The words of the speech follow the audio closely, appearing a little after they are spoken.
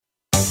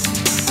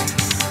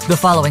The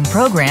following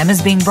program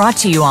is being brought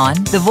to you on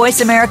the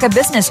Voice America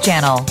Business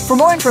Channel. For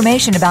more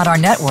information about our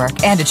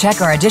network and to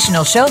check our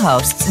additional show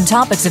hosts and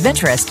topics of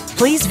interest,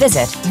 please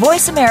visit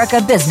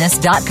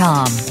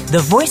voiceamericabusiness.com. The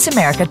Voice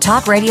America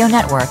Talk Radio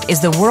Network is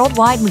the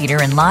worldwide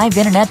leader in live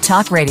Internet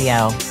talk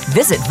radio.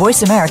 Visit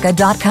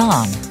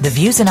voiceamerica.com. The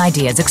views and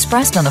ideas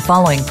expressed on the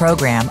following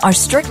program are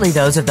strictly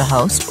those of the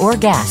host or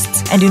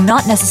guests and do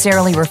not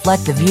necessarily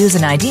reflect the views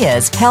and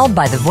ideas held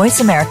by the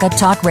Voice America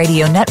Talk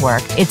Radio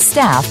Network, its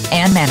staff,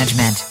 and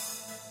management.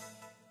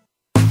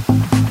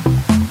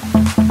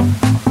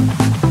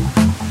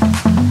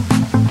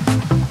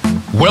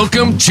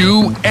 Welcome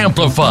to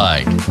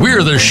Amplify.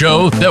 We're the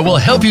show that will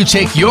help you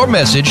take your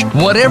message,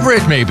 whatever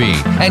it may be,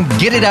 and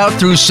get it out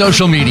through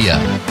social media,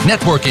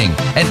 networking,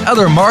 and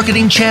other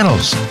marketing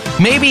channels.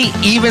 Maybe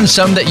even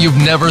some that you've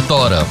never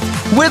thought of.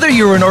 Whether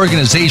you're an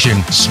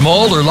organization,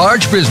 small or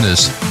large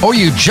business, or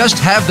you just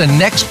have the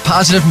next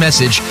positive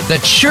message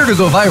that's sure to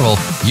go viral,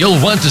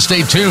 you'll want to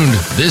stay tuned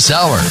this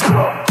hour.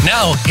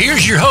 Now,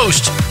 here's your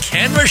host,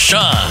 Ken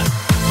Rochon.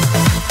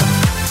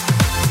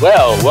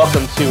 Well,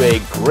 welcome to a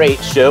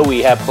great show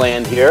we have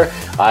planned here.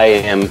 I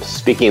am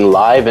speaking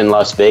live in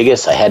Las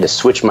Vegas. I had to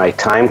switch my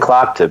time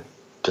clock to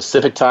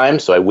Pacific time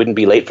so I wouldn't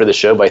be late for the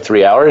show by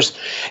 3 hours.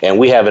 And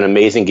we have an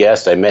amazing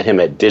guest. I met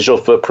him at Digital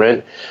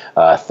Footprint.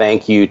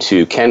 Thank you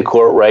to Ken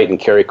Courtwright and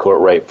Carrie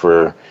Courtwright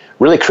for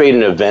really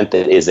creating an event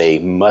that is a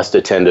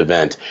must-attend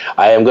event.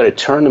 I am going to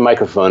turn the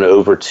microphone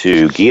over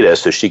to Geetha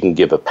so she can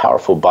give a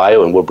powerful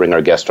bio, and we'll bring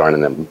our guest on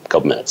in a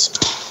couple minutes.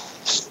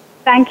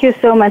 Thank you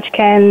so much,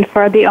 Ken,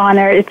 for the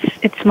honor.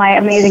 It's my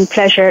amazing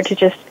pleasure to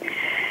just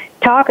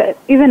talk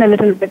even a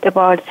little bit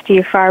about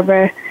Steve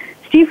Farber.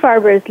 Steve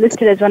Farber is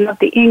listed as one of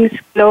the Inc.'s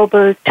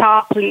global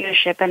top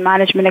leadership and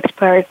management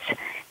experts.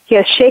 He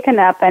has shaken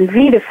up and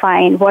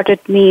redefined what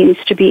it means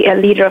to be a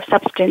leader of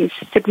substance,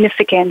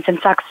 significance, and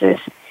success.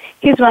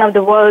 He's one of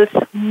the world's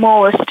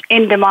most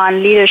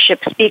in-demand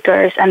leadership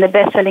speakers and the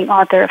best-selling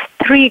author of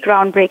 3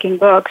 groundbreaking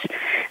books.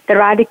 The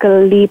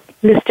Radical Leap,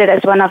 listed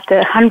as one of the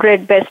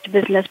 100 best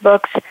business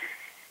books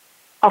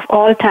of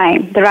all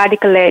time. The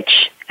Radical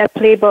Edge, a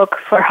playbook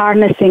for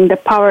harnessing the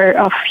power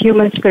of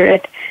human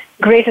spirit,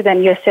 Greater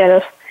Than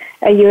Yourself,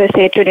 a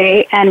USA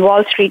Today and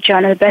Wall Street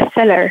Journal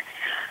bestseller.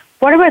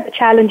 Whatever the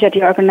challenge at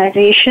your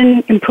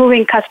organization,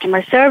 improving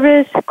customer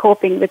service,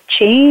 coping with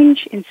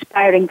change,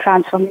 inspiring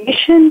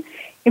transformation,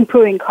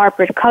 improving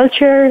corporate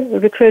culture,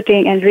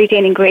 recruiting and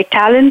retaining great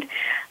talent,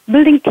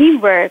 building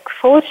teamwork,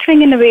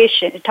 fostering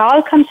innovation, it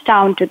all comes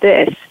down to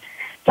this.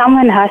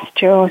 Someone has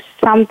to,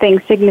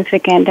 something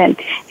significant, and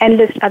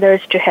enlist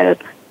others to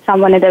help.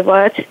 Someone, in other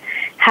words,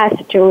 has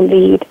to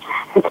lead.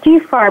 And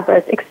Steve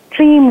Farber's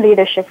Extreme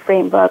Leadership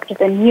Framework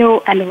is a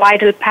new and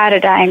vital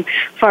paradigm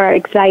for our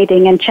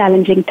exciting and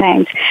challenging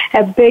times.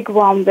 A big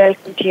warm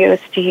welcome to you,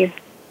 Steve.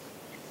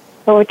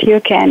 Over to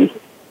you, Ken.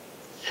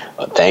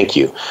 Thank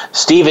you.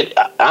 Steve,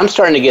 I'm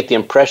starting to get the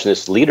impression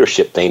this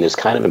leadership thing is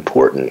kind of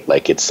important.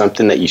 Like it's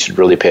something that you should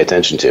really pay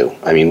attention to.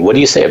 I mean, what do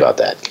you say about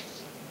that?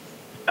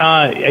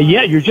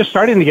 Yeah, you're just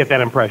starting to get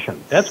that impression.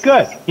 That's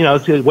good. You know,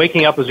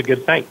 waking up is a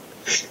good thing.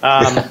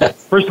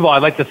 First of all,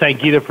 I'd like to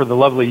thank Geetha for the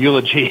lovely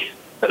eulogy.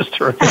 That's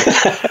terrific.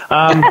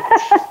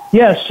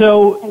 Yeah,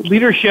 so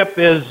leadership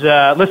is,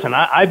 listen,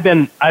 I've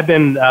been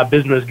a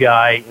business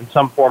guy in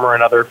some form or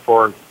another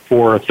for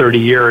 30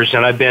 years,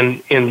 and I've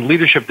been in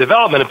leadership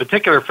development in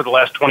particular for the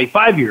last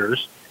 25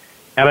 years,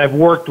 and I've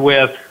worked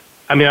with,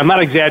 I mean, I'm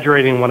not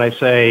exaggerating when I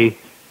say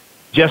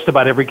just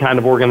about every kind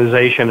of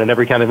organization and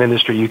every kind of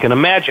industry you can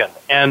imagine.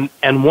 And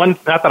one,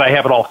 not that I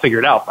have it all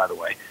figured out, by the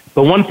way,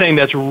 but one thing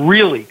that's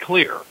really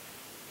clear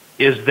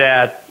is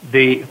that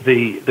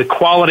the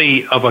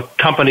quality of a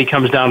company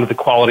comes down to the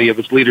quality of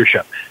its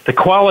leadership. The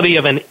quality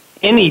of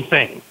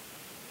anything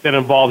that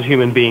involves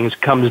human beings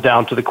comes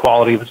down to the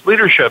quality of its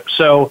leadership.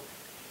 So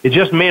it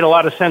just made a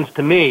lot of sense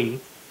to me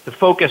to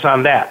focus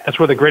on that. That's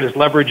where the greatest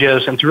leverage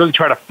is, and to really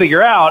try to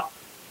figure out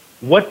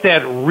what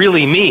that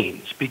really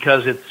means,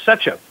 because it's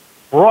such a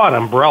broad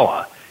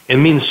umbrella. It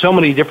means so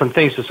many different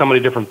things to so many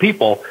different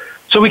people.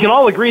 So we can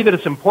all agree that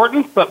it's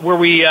important, but where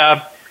we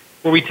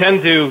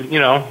tend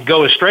to,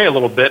 go astray a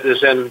little bit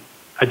is in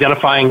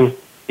identifying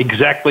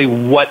exactly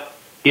what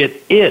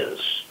it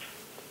is.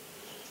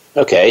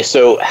 Okay,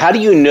 so how do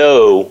you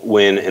know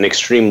when an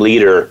extreme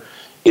leader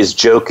is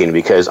joking?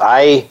 Because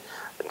I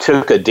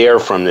took a dare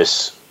from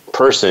this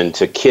person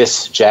to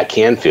kiss Jack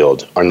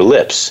Canfield on the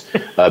lips,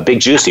 a big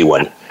juicy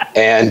one.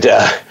 And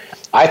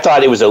I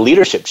thought it was a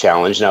leadership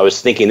challenge, and I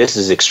was thinking this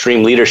is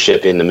extreme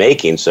leadership in the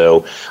making.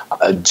 So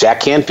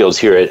Jack Canfield's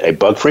here at a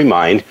Bug-Free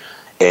Mind,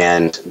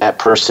 and that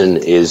person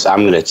is,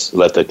 I'm going to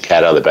let the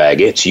cat out of the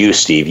bag. It's you,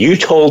 Steve. You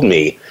told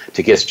me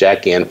to kiss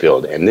Jack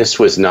Canfield, and this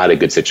was not a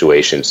good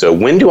situation. So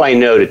when do I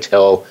know to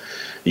tell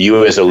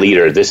you as a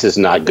leader this is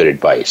not good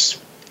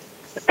advice?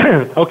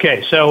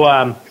 Okay,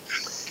 so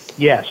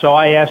so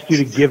I asked you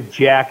to give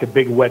Jack a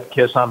big wet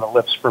kiss on the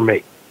lips for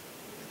me,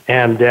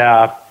 and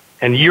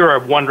you're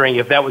wondering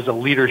if that was a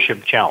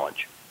leadership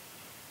challenge.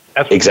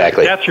 That's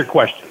exactly. That's your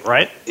question,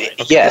 right?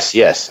 Okay.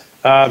 Yes.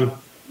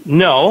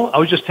 No, I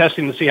was just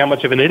testing to see how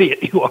much of an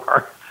idiot you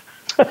are.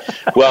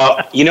 Well,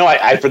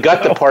 I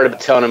forgot the part of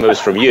telling him it was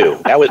from you.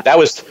 That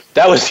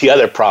was the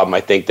other problem,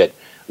 I think, that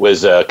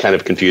was kind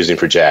of confusing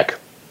for Jack.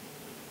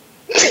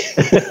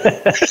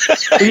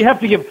 You have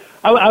to give.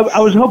 I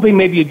was hoping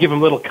maybe you'd give him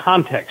a little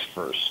context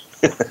first.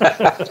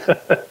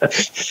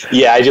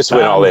 Yeah, I just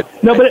went all in.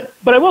 No,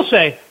 but I will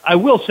say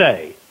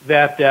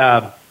that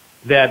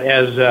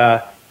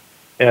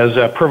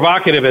as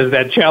provocative as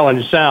that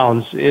challenge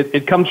sounds,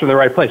 it comes from the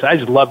right place. I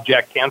just love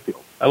Jack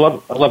Canfield. I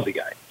love the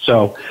guy.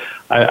 So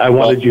I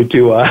wanted you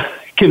to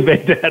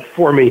convey that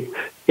for me.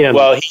 He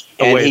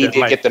did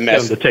get the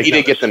message. He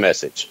did get the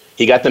message.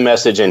 He got the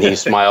message, and he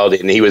smiled,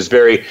 and he was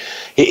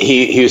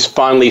he was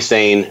fondly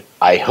saying,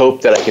 "I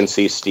hope that I can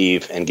see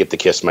Steve and get the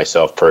kiss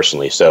myself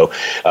personally." So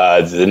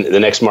the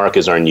next mark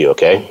is on you.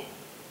 Okay.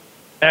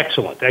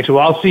 Excellent. Well,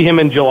 I'll see him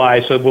in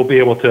July, so we'll be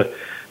able to.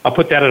 I'll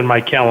put that in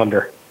my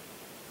calendar.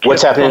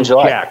 What's happening in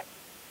July? Jack.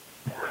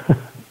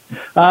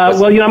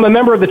 I'm a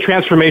member of the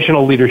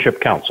Transformational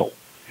Leadership Council,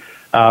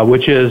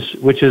 which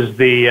is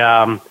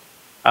the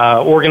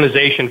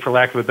organization, for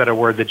lack of a better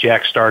word, that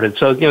Jack started.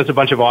 So, it's a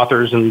bunch of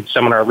authors and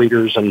seminar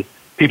leaders and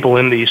people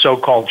in the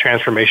so-called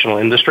transformational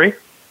industry.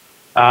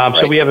 Right.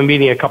 So we have a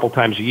meeting a couple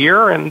times a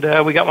year, and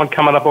we got one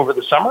coming up over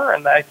the summer,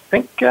 and I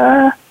think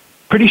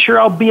pretty sure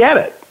I'll be at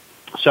it.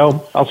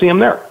 So I'll see him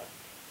there.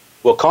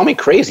 Well, call me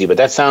crazy, but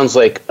that sounds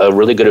like a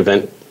really good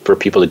event for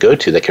people to go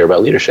to that care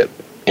about leadership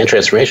and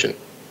transformation.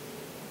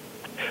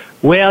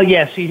 Well,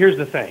 see, here's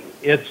the thing.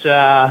 It's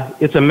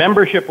a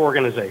membership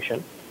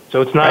organization,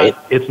 so it's not right.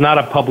 It's not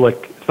a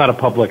public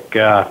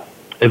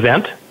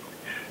event,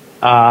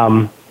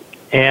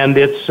 and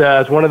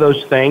it's one of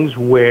those things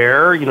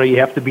where you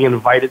have to be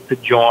invited to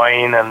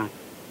join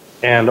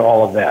and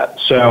all of that.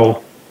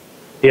 So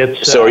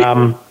it's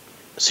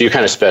so you're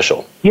kind of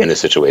special in this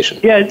situation.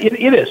 Yeah, it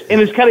is,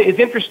 and it's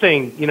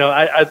interesting.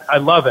 I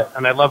love it,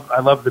 and I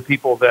love the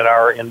people that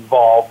are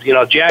involved.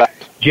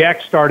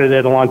 Jack started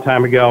it a long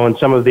time ago, and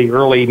some of the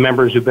early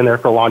members who've been there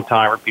for a long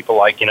time are people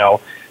like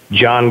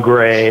John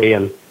Gray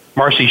and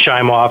Marcy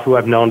Shimoff, who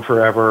I've known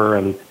forever,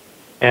 and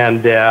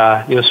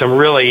some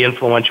really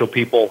influential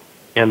people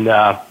in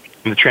the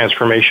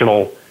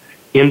transformational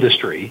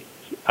industry,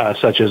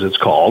 such as it's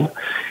called.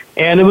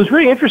 And it was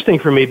really interesting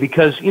for me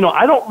because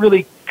I don't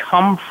really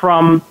come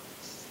from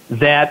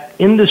that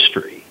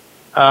industry.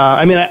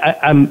 I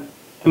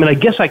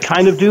guess I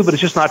kind of do, but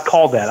it's just not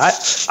called that.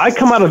 I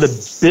come out of the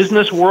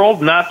business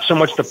world, not so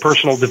much the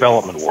personal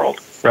development world,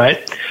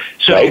 right?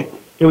 So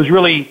It was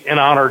really an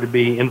honor to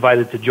be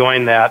invited to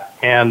join that.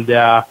 And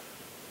the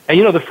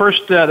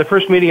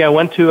first meeting I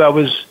went to, I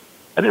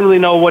didn't really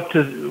know what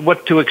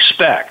to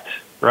expect,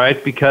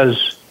 right?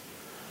 Because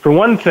for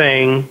one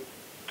thing,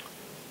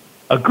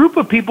 a group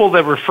of people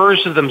that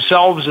refers to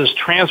themselves as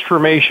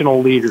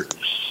transformational leaders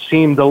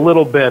seemed a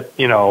little bit,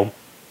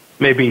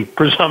 maybe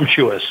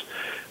presumptuous.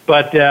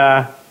 But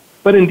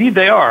indeed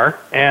they are,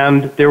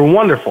 and they're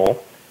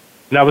wonderful.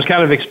 And I was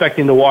kind of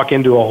expecting to walk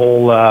into a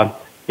whole,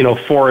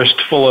 forest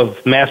full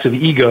of massive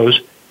egos,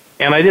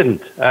 and I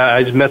didn't.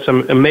 I just met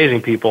some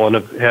amazing people and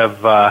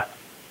have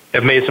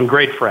made some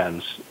great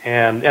friends.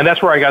 And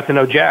that's where I got to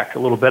know Jack a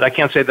little bit. I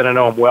can't say that I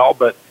know him well,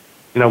 but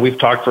we've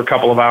talked for a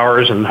couple of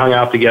hours and hung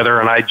out together,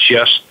 and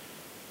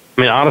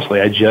honestly,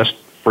 I just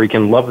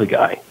freaking love the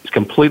guy. He's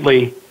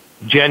completely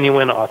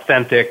genuine,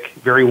 authentic,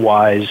 very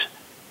wise,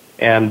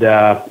 and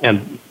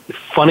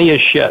funny as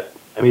shit.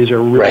 He's a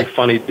really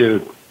funny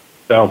dude.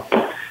 So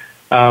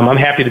I'm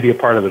happy to be a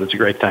part of it. It's a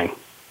great thing.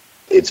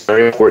 It's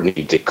very important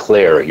to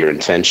declare your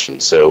intention.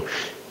 So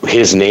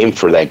his name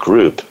for that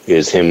group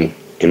is him,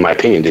 in my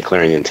opinion,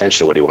 declaring the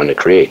intention of what he wanted to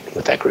create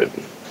with that group.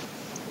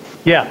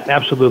 Yeah,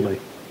 absolutely.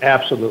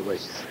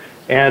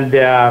 And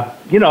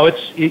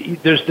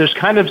there's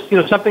kind of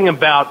something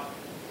about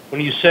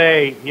when you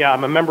say,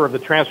 I'm a member of the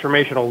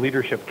Transformational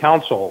Leadership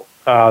Council.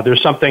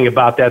 There's something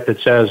about that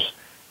says,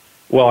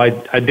 well,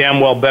 I damn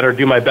well better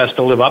do my best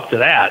to live up to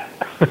that.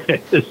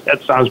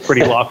 That sounds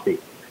pretty lofty,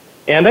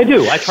 and I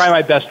do. I try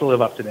my best to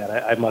live up to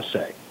that. I must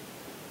say.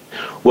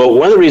 Well,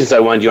 one of the reasons I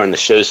wanted you on the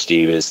show,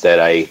 Steve, is that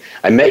I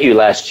met you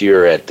last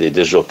year at the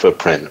Digital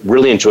Footprint.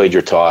 Really enjoyed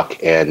your talk,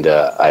 and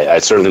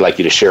I'd certainly like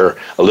you to share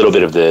a little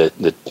bit of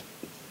the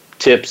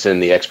tips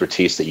and the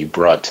expertise that you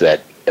brought to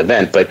that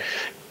event. But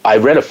I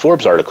read a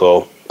Forbes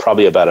article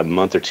probably about a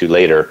month or two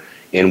later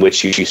in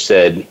which you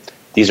said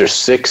these are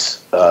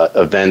 6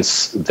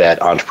 events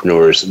that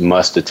entrepreneurs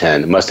must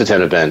attend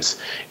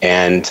events.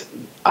 And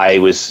I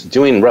was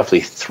doing roughly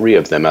 3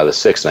 of them out of the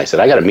 6, and I said,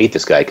 I got to meet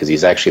this guy because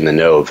he's actually in the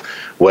know of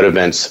what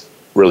events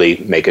really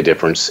make a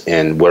difference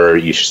and where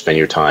you should spend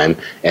your time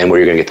and where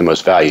you're going to get the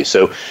most value.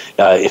 So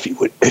if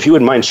you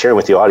wouldn't mind sharing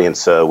with the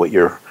audience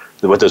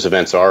what those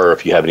events are, or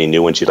if you have any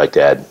new ones you'd like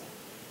to add.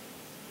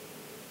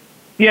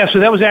 Yeah, so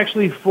that was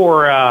actually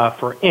for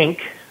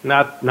Inc.,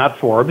 not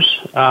Forbes.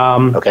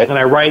 Okay. And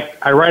I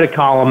write a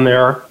column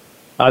there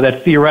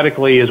that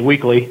theoretically is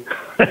weekly,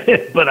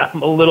 but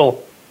I'm a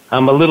little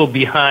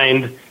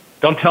behind.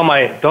 Don't tell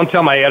my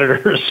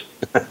editors.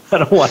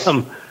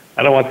 I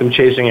I don't want them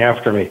chasing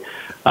after me.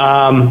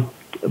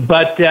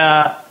 But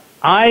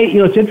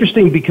it's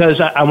interesting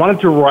because I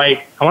wanted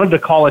to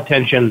call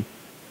attention,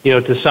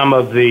 to some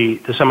of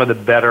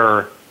the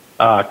better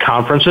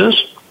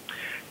conferences,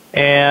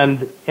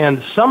 and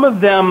some of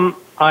them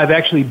I've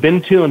actually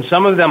been to, and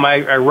some of them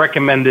I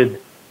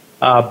recommended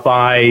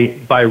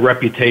by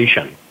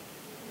reputation.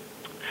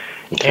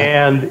 Okay.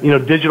 And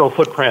Digital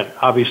Footprint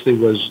obviously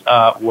was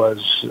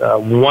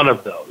one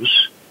of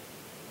those,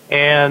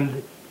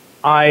 and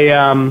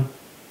I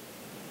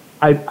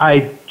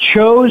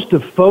chose to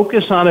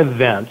focus on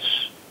events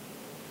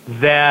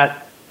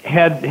that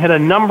had a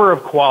number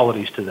of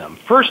qualities to them.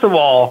 First of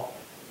all,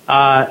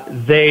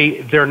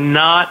 they're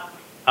not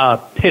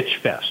pitch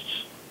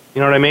fests.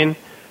 You know what I mean?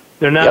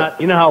 They're not.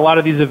 Yep. You know how a lot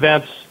of these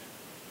events,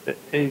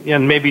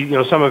 and maybe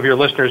some of your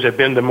listeners have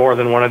been to more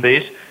than one of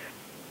these.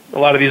 A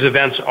lot of these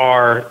events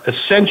are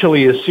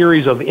essentially a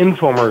series of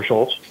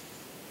infomercials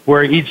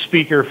where each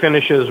speaker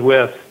finishes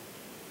with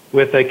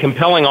a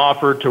compelling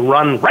offer to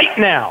run right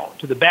now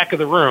to the back of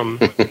the room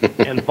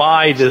and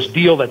buy this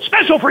deal that's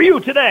special for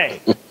you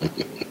today.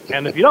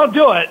 And if you don't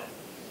do it,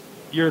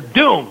 you're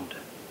doomed.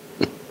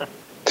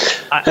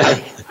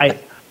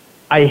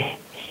 I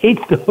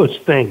hate those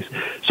things.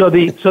 So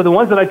the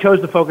ones that I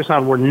chose to focus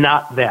on were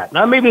not that.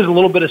 Now maybe there's a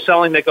little bit of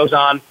selling that goes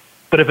on,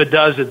 but if it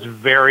does, it's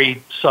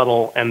very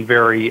subtle and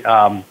very it's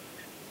done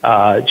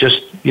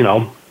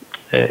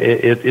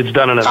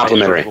in a nice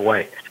sort of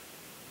way.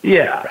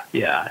 Yeah,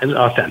 and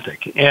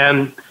authentic,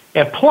 and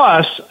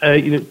plus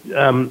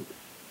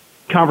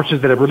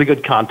conferences that have really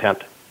good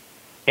content,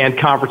 and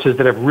conferences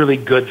that have really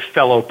good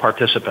fellow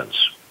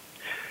participants.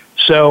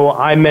 So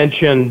I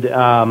mentioned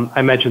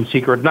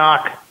Secret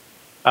Knock,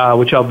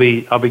 which I'll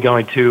be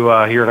going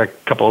to here in a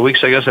couple of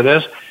weeks, I guess it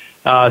is.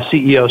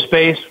 CEO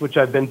Space, which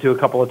I've been to a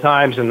couple of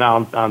times, and now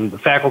I'm on the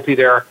faculty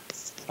there.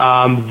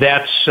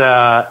 That's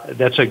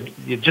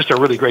just a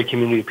really great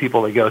community of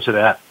people that go to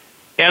that,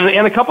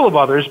 and a couple of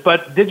others.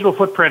 But Digital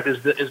Footprint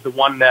is the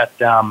one that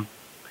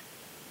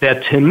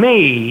to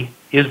me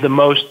is the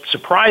most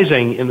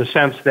surprising in the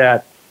sense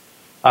that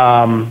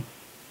I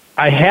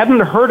hadn't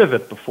heard of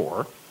it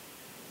before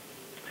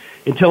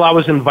until I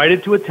was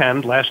invited to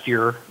attend last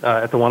year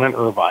at the one in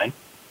Irvine,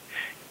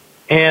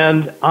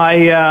 and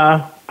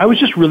I was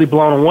just really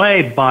blown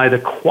away by the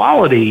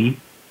quality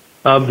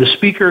of the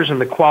speakers and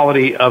the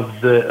quality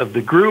of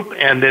the group,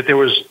 and that there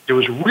was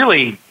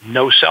really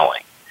no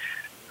selling,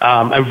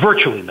 and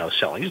virtually no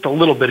selling, just a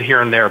little bit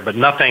here and there, but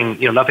nothing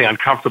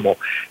uncomfortable.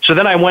 So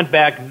then I went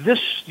back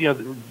this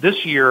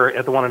year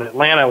at the one in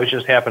Atlanta, which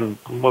just happened.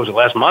 What was it,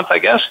 last month, I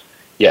guess?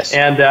 Yes.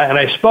 And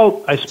I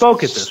spoke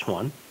at this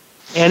one,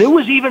 and it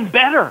was even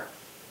better.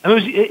 I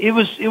mean, it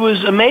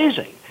was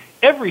amazing.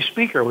 Every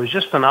speaker was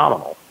just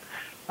phenomenal.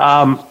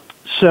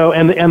 So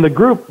and the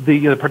group,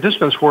 the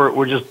participants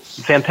were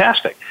just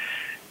fantastic.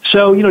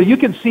 So you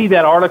can see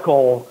that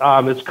article.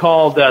 It's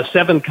called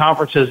 7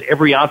 Conferences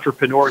Every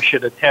Entrepreneur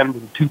Should Attend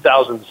in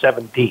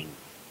 2017.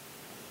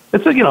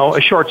 It's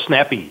a short,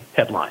 snappy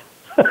headline.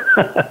 But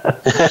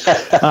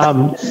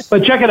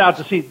check it out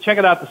to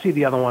see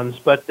the other ones.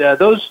 But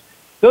those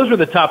were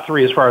the top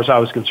 3 as far as I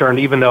was concerned.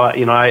 Even though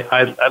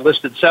I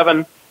listed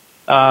 7,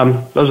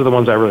 those are the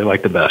ones I really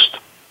like the best.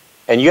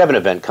 And you have an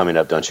event coming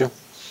up, don't you?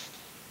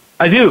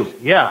 I do.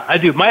 Yeah, I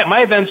do.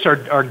 My events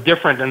are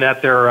different in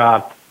that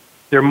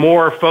they're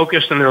more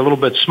focused and they're a little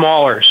bit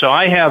smaller. So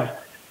I have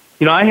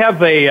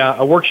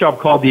a workshop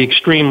called the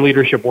Extreme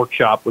Leadership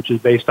Workshop, which is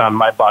based on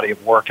my body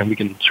of work, and we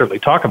can certainly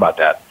talk about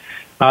that.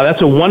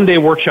 That's a one-day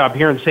workshop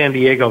here in San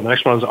Diego. The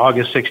next one is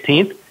August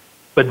 16th.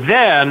 But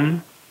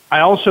then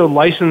I also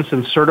license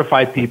and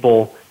certify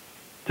people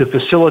to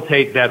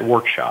facilitate that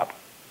workshop.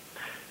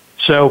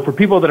 So for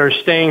people that are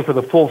staying for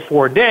the full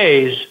 4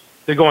 days,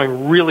 they're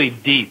going really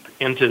deep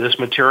into this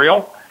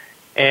material.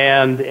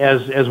 And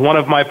as one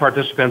of my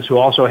participants, who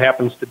also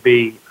happens to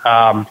be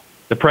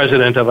the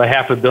president of a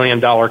 $500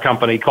 million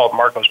company called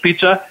Marco's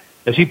Pizza,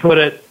 as he put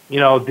it,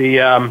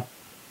 the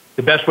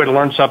best way to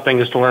learn something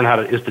is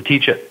to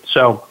teach it.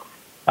 So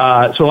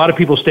a lot of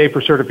people stay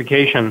for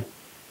certification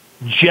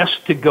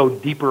just to go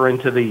deeper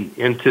into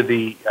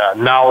the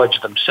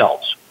knowledge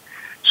themselves.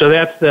 So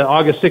that's the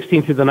August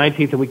 16th through the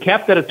 19th, and we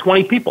capped that at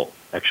 20 people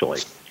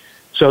actually.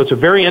 So it's a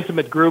very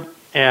intimate group,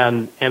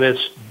 and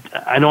it's,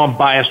 I know I'm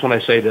biased when I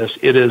say this,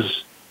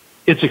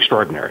 it's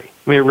extraordinary.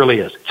 I mean, it really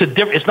is.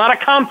 It's not a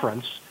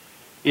conference,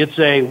 it's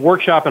a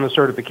workshop and a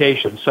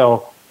certification.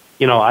 So,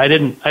 I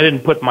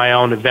didn't put my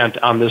own event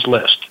on this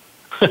list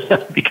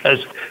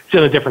because it's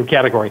in a different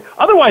category.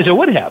 Otherwise, I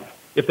would have,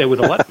 if they would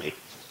have let me.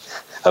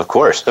 Of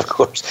course.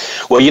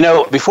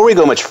 Well, before we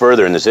go much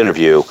further in this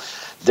interview,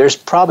 there's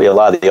probably a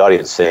lot of the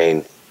audience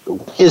saying,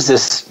 is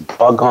this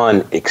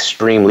doggone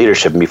extreme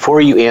leadership? And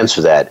before you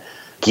answer that,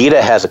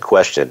 Geetha has a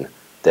question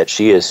that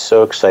she is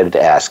so excited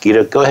to ask.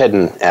 Geetha, go ahead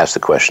and ask the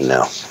question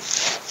now.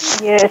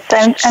 Yes,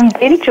 I'm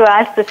ready to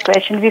ask this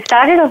question. We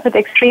started off with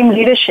extreme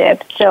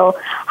leadership. So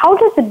how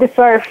does it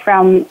differ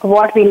from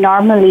what we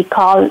normally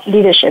call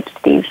leadership,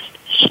 Steve?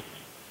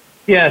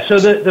 Yeah, so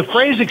the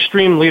phrase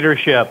extreme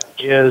leadership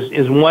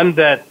is one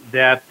that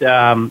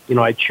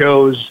I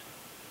chose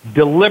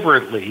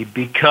deliberately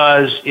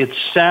because it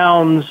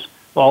sounds,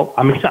 well,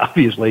 I mean,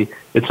 obviously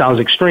it sounds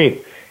extreme.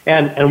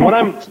 And what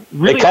I'm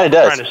really trying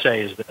to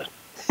say is this.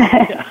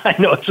 I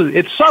know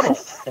it's subtle.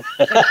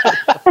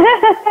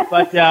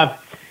 But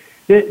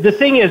the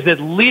thing is that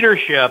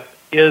leadership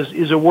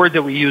is a word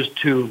that we use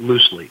too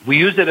loosely. We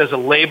use it as a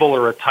label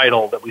or a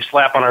title that we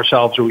slap on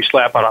ourselves or we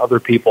slap on other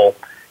people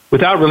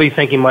without really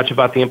thinking much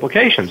about the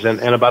implications and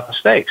about the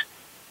stakes.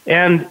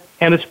 And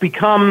it's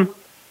become,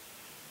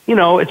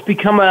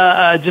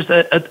 just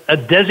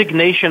a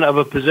designation of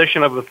a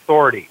position of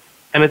authority.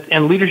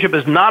 And leadership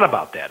is not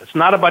about that. It's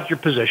not about your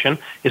position.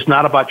 It's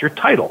not about your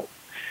title.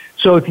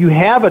 So if you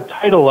have a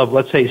title of,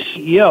 let's say,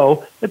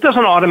 CEO, it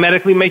doesn't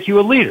automatically make you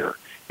a leader.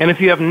 And if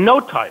you have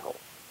no title,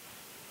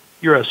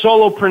 you're a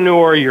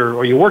solopreneur,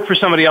 or you work for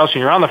somebody else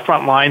and you're on the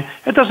front line,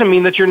 it doesn't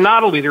mean that you're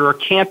not a leader or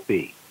can't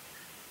be.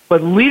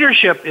 But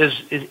leadership is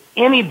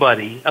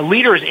anybody, a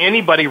leader is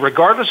anybody,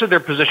 regardless of their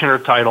position or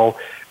title,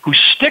 who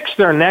sticks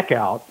their neck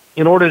out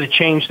in order to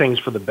change things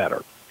for the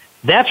better.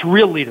 That's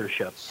real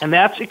leadership, and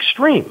that's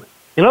extreme.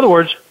 In other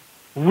words,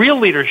 real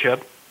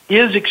leadership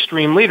is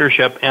extreme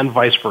leadership and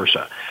vice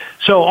versa.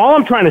 So all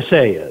I'm trying to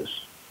say is,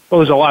 well,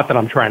 there's a lot that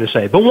I'm trying to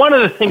say, but one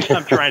of the things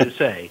I'm trying to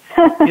say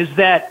is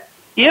that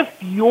if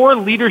your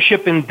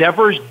leadership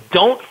endeavors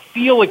don't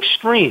feel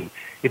extreme,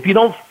 if you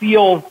don't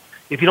feel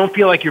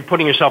like you're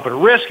putting yourself at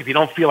risk, if you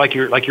don't feel like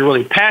you're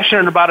really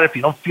passionate about it, if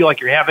you don't feel like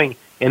you're having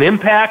an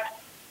impact,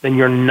 then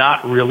you're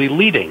not really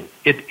leading.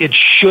 It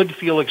should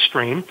feel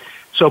extreme.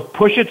 So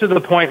push it to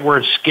the point where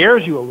it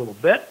scares you a little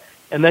bit,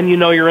 and then you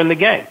know you're in the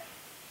game.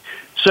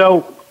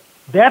 So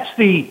that's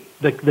the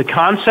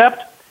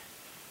concept,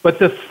 but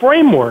the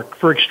framework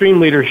for extreme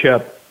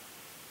leadership,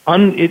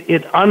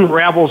 it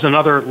unravels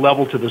another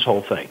level to this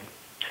whole thing.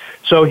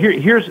 So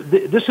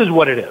this is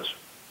what it is.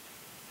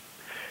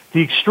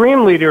 The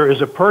extreme leader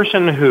is a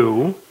person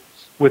who,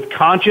 with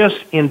conscious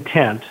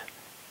intent,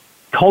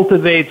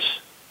 cultivates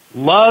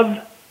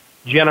love,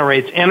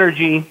 generates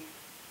energy,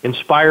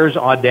 inspires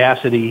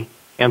audacity,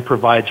 and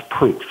provides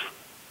proof.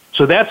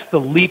 So that's the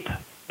LEAP,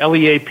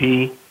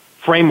 L-E-A-P,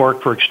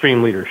 framework for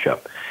extreme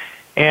leadership.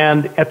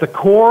 And at the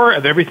core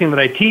of everything that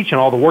I teach and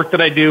all the work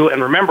that I do,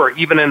 and remember,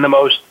 even in the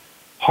most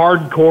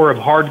hardcore of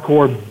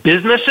hardcore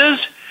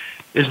businesses,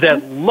 is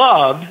that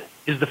love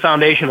is the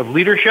foundation of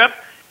leadership,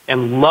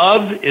 and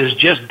love is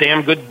just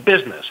damn good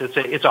business.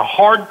 It's a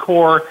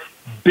hardcore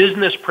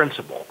business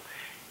principle.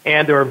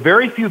 And there are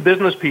very few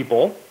business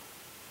people,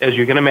 as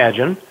you can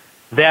imagine,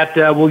 that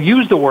will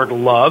use the word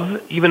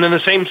love even in the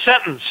same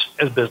sentence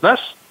as business,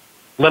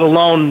 let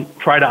alone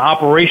try to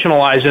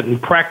operationalize it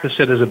and practice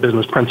it as a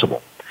business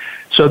principle.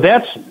 So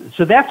that's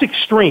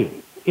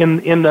extreme. I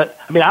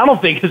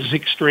don't think it's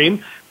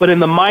extreme, but in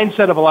the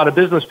mindset of a lot of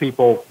business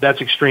people,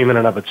 that's extreme in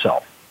and of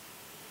itself.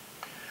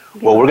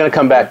 Well, we're going to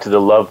come back to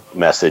the love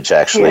message,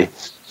 actually.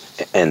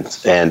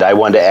 Yes. And I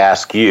wanted to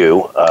ask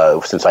you,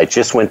 since I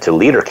just went to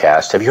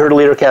LeaderCast, have you heard of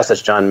LeaderCast?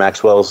 That's John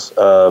Maxwell's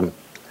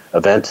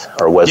event,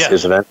 or was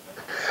his event?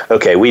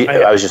 Okay,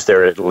 I was just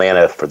there at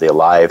Atlanta for the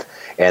Alive,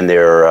 and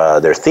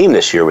their theme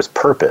this year was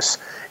purpose.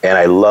 And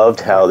I loved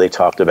how they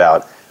talked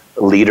about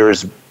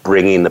leaders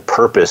bringing the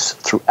purpose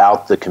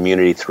throughout the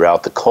community,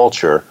 throughout the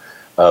culture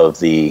of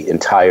the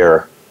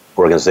entire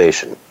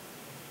organization.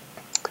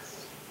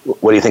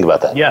 What do you think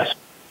about that? Yes.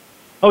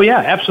 Oh, yeah,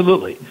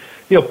 absolutely.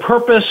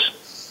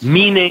 Purpose,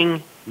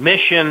 meaning,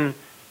 mission,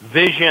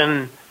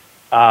 vision,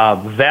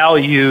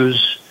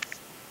 values,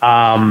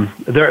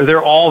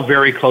 they're all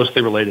very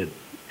closely related.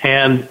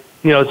 And,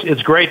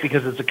 it's great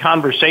because it's a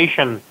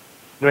conversation,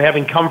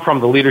 having come from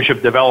the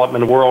leadership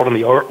development world and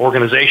the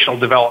organizational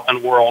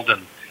development world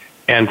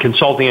and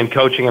consulting and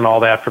coaching and all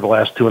that for the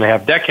last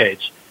 2.5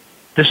 decades.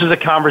 This is a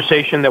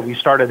conversation that we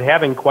started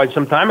having quite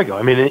some time ago.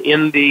 I mean,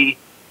 in the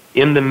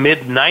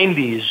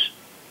mid-'90s,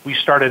 we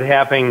started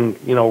having,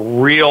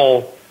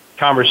 real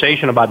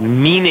conversation about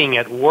meaning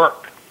at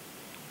work.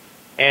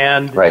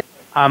 And right.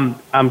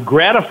 I'm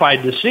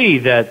gratified to see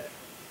that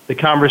the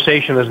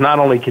conversation is not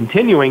only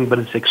continuing, but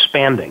it's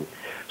expanding.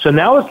 So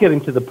now it's getting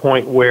to the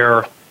point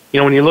where,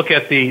 when you look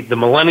at the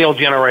millennial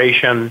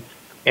generation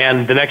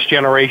and the next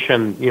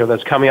generation,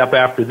 that's coming up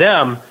after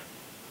them,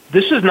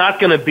 this is not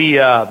going to be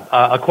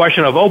a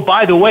question of, oh,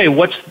 by the way,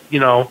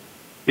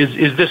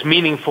 is this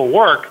meaningful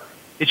work?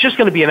 It's just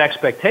going to be an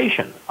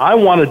expectation. I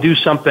want to do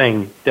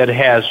something that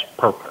has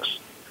purpose.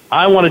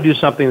 I want to do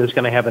something that's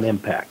going to have an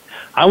impact.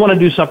 I want to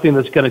do something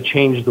that's going to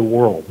change the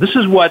world. This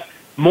is what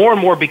more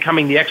and more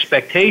becoming the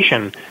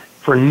expectation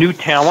for new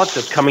talent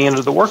that's coming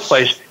into the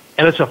workplace,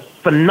 and it's a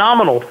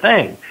phenomenal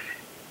thing.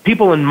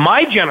 People in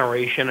my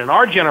generation and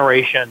our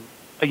generation,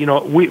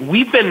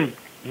 we've been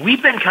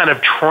kind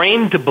of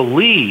trained to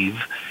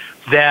believe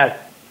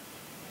that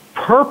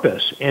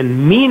purpose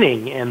and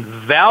meaning and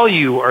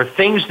value are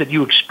things that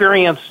you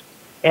experience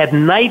at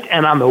night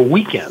and on the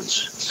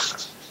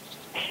weekends.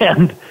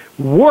 And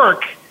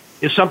work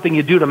is something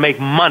you do to make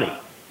money,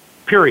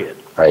 period.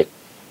 Right.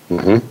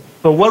 Mm-hmm.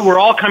 But what we're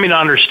all coming to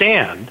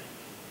understand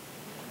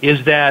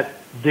is that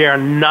they are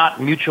not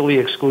mutually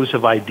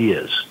exclusive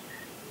ideas.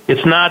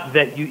 It's not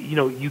that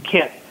you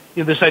can't,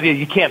 this idea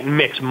you can't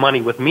mix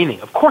money with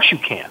meaning. Of course you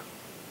can.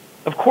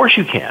 Of course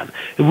you can.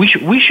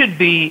 We should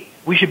be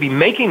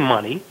making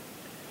money,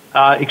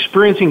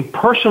 experiencing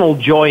personal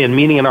joy and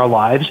meaning in our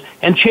lives,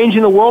 and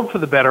changing the world for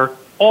the better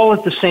all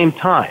at the same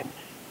time.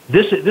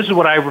 This is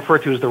what I refer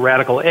to as the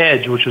radical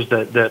edge, which was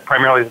the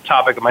primarily the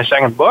topic of my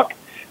second book.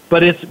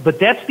 But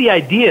that's the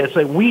idea. It's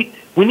like we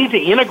need to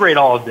integrate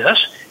all of this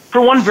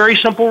for one very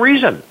simple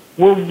reason.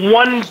 We're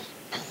one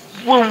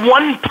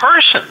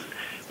person.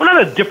 We're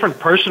not a different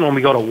person when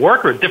we go to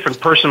work or a different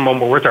person when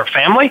we're with our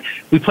family.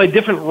 We play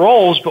different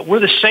roles, but we're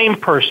the same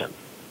person.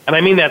 And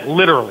I mean that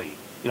literally.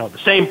 The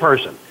same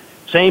person.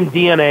 Same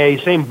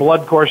DNA, same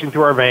blood coursing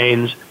through our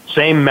veins,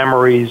 same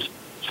memories,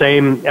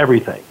 same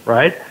everything,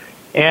 right?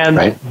 And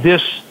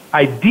this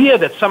idea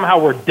that somehow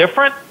we're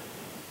different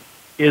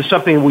is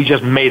something we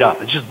just made up.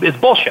 It's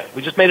bullshit.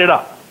 We just made it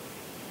up.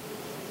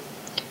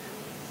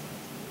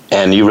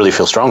 And you really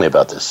feel strongly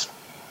about this?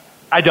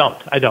 I don't.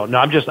 No,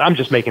 I'm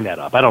just making that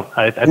up.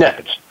 I think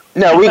it's.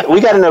 No,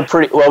 we got in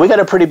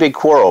a pretty big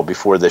quarrel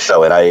before the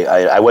show, and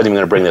I wasn't even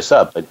going to bring this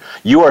up, but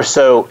you are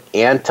so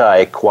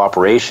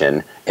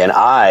anti-cooperation, and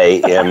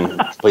I am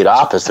the complete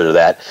opposite of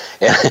that,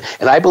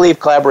 and I believe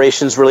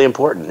collaboration is really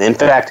important. In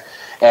fact,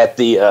 at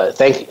the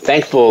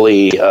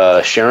thankfully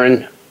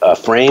Sharon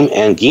Frame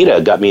and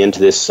Geetha got me into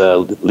this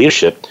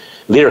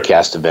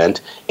LeaderCast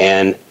event,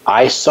 and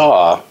I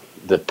saw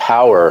the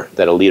power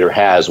that a leader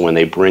has when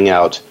they bring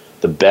out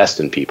the best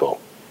in people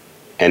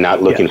and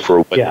not looking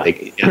for what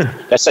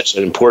that's such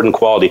an important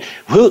quality.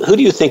 Who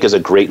do you think is a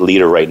great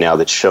leader right now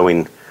that's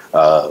showing,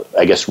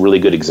 really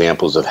good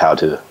examples of how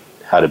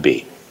to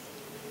be?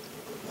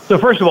 So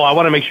first of all, I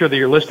want to make sure that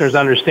your listeners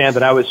understand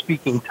that I was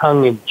speaking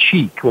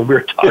tongue-in-cheek when we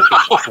were talking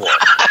before.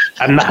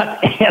 I'm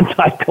not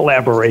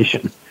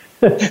anti-collaboration.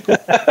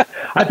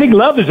 I think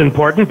love is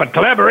important, but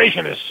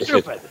collaboration is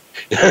stupid.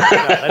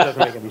 That doesn't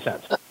make any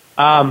sense.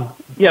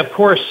 Of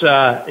course,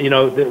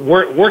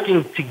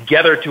 working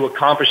together to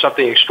accomplish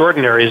something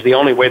extraordinary is the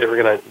only way that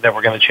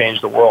we're going to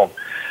change the world.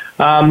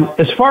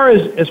 As far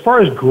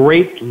as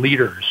great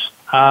leaders,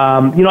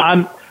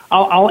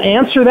 I'll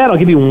answer that. I'll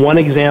give you one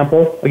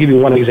example.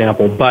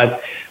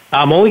 But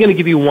I'm only going to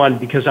give you one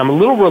because I'm a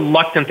little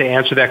reluctant to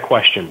answer that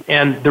question.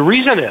 And the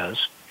reason is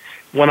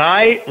when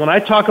I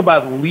talk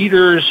about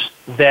leaders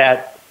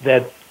that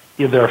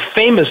they're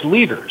famous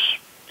leaders.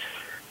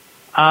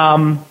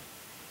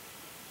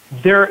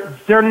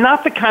 They're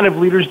not the kind of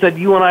leaders that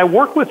you and I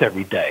work with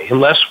every day,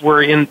 unless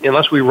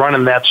we run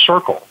in that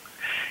circle.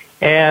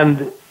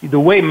 And the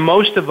way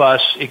most of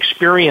us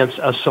experience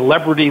a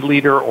celebrity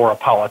leader or a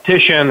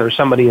politician or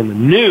somebody in the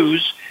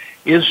news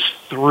is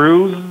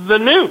through the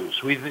news,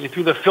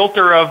 through the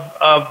filter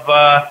of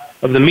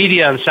the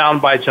media and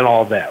sound bites and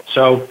all of that.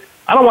 So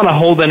I don't want to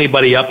hold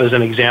anybody up as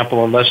an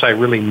example unless I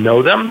really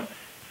know them.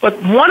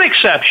 But the one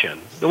exception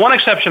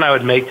I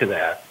would make to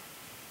that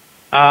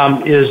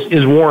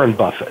is Warren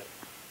Buffett.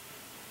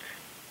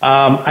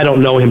 I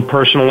don't know him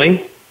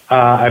personally.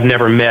 I've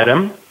never met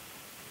him.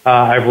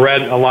 I've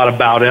read a lot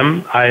about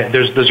him.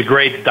 There's a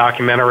great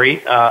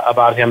documentary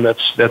about him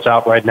that's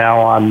out right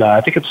now on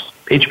I think it's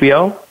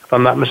HBO, if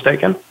I'm not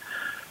mistaken.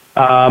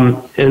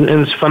 And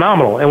it's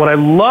phenomenal. And what I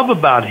love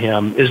about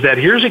him is that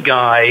here's a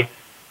guy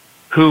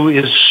who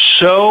is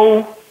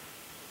so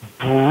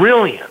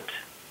brilliant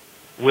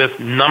with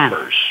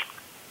numbers,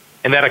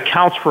 and that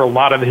accounts for a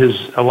lot of his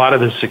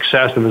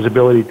success and his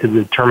ability to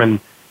determine,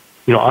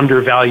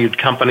 undervalued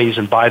companies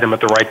and buy them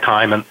at the right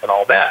time and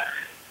all that.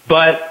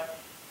 But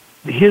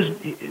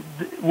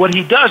what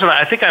he does, and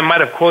I think I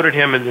might have quoted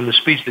him in the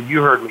speech that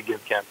you heard me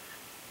give, Ken.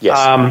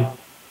 Yes.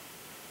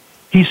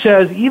 He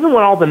says even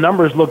when all the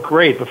numbers look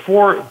great,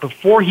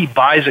 before he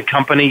buys a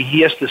company,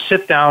 he has to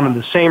sit down in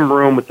the same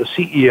room with the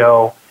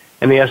CEO,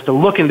 and he has to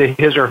look into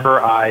his or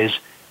her eyes,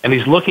 and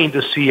he's looking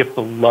to see if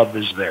the love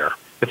is there,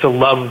 if the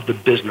love of the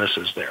business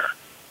is there.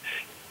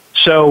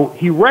 So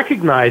he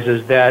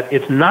recognizes that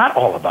it's not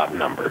all about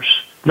numbers.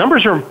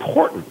 Numbers are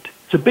important.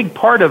 It's a big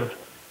part of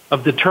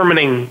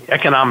determining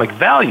economic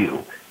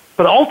value,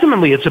 but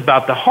ultimately it's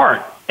about the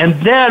heart. And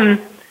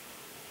then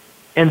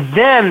in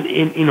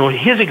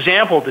his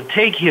example, to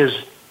take his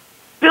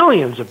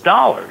billions of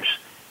dollars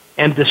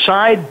and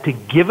decide to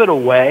give it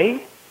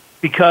away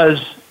because,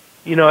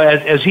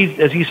 as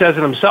he says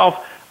it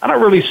himself, I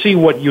don't really see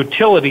what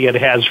utility it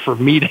has for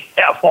me to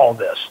have all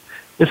this.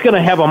 It's going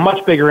to have a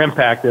much bigger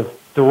impact if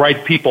the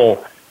right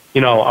people,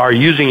 are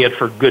using it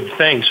for good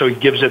things. So he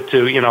gives it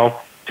to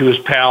his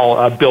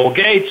pal Bill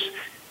Gates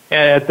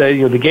at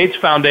the Gates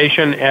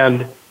Foundation,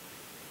 and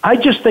I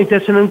just think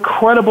that's an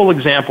incredible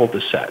example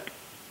to set.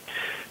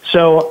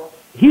 So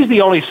he's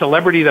the only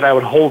celebrity that I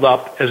would hold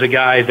up as a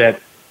guy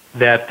that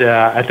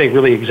I think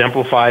really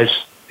exemplifies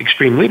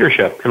extreme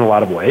leadership in a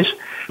lot of ways.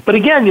 But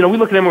again, we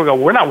look at him and we go,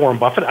 we're not Warren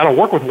Buffett. I don't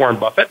work with Warren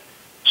Buffett.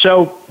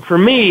 So for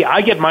me,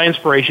 I get my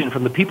inspiration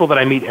from the people that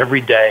I meet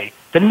every day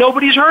that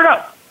nobody's heard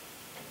of.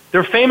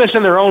 they're famous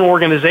in their own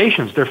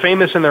organizations. They're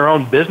famous in their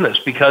own business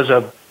because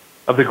of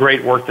the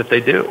great work that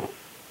they do.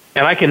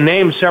 And I can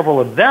name several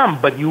of them,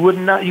 but you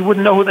wouldn't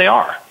know who they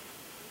are.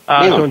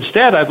 So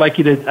instead, I'd like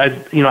you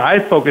to, I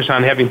focus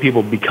on having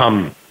people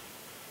become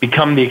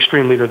the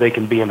extreme leader they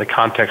can be in the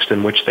context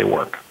in which they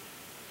work.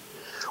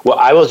 Well,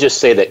 I will just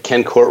say that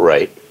Ken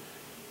Courtwright,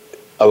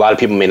 a lot of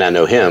people may not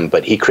know him,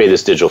 but he created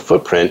this digital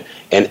footprint,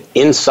 and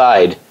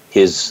inside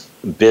his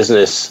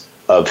business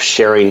of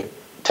sharing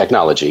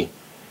technology,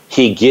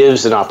 he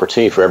gives an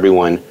opportunity for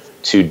everyone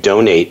to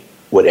donate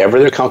whatever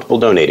they're comfortable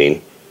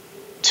donating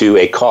to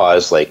a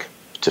cause like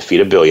to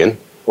feed a billion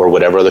or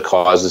whatever the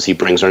causes he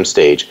brings on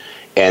stage,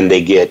 and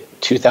they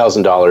get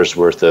 $2,000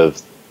 worth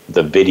of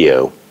the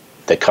video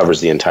that covers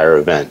the entire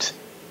event,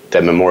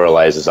 that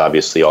memorializes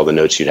obviously all the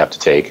notes you'd have to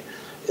take.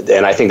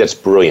 And I think that's a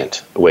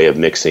brilliant way of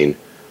mixing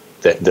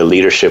the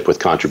leadership with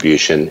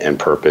contribution and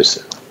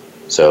purpose.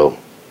 So,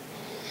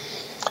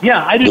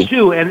 yeah, I do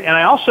too. And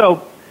I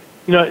also,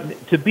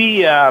 to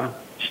be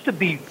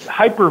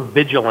hyper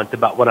vigilant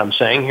about what I'm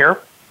saying here.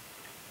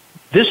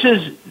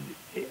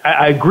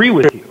 I agree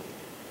with you.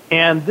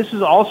 And this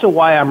is also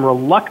why I'm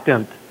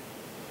reluctant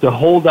to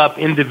hold up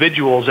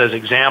individuals as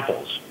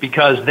examples,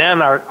 because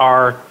then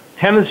our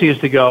tendency is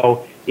to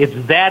go,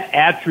 it's that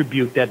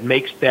attribute that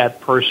makes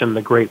that person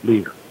the great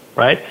leader,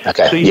 right?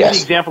 Okay. So you use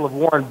the example of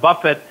Warren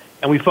Buffett,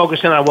 and we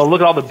focus in on, well,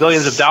 look at all the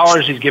billions of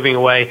dollars he's giving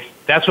away.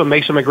 That's what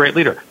makes him a great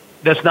leader.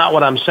 That's not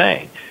what I'm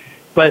saying.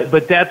 But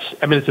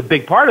it's a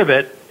big part of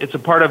it. It's a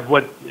part of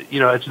what,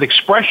 it's an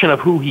expression of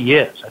who he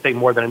is, I think,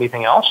 more than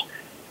anything else.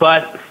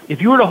 But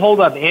if you were to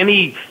hold up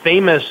any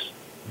famous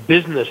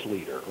business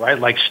leader, right,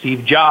 like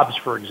Steve Jobs,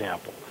 for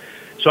example.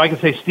 So I can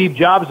say Steve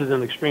Jobs is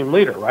an extreme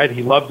leader, right?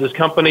 He loved his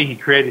company.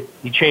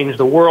 He changed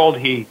the world.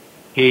 He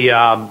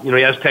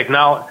has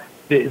technology.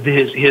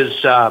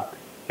 His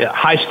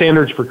high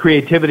standards for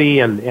creativity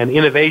and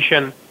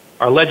innovation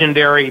are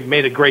legendary.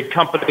 Made a great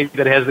company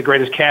that has the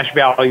greatest cash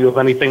value of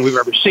anything we've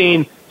ever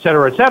seen, et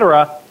cetera, et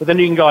cetera. But then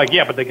you can go like,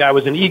 yeah, but the guy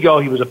was an ego.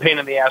 He was a pain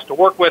in the ass to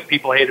work with.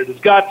 People hated his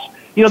guts.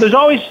 There's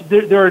always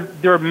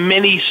there are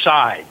many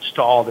sides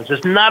to all this.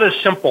 It's not as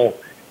simple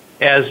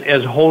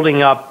as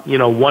holding up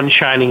one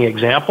shining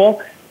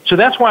example. So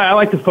that's why I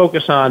like to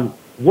focus on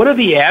what are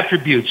the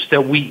attributes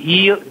that we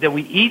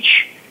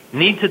each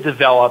need to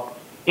develop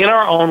in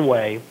our own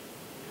way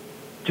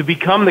to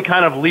become the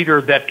kind of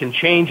leader that can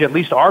change at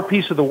least our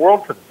piece of the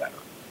world for the better.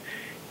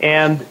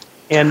 And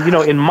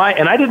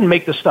I didn't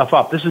make this stuff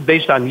up. This is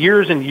based on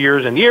years and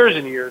years and years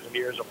and years and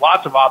years of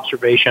lots of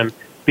observation,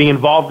 being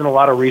involved in a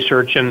lot of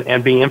research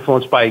and being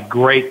influenced by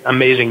great,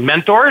 amazing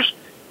mentors.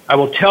 I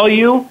will tell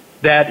you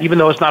that even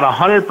though it's not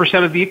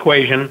 100% of the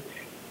equation,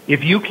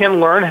 if you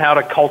can learn how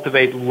to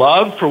cultivate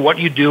love for what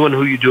you do and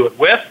who you do it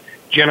with,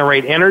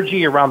 generate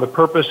energy around the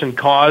purpose and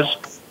cause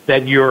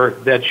that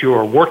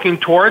you're working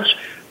towards,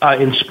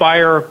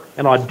 inspire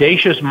an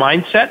audacious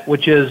mindset,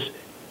 which is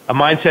a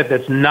mindset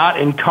that's not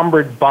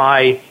encumbered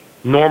by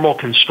normal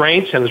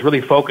constraints and is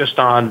really focused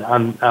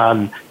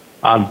on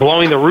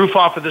blowing the roof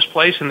off of this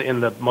place in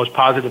the most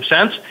positive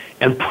sense,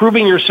 and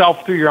proving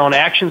yourself through your own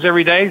actions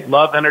every day,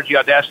 love, energy,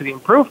 audacity,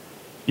 and proof,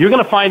 you're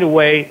going to find a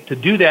way to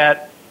do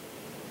that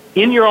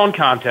in your own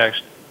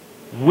context,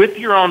 with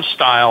your own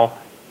style,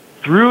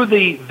 through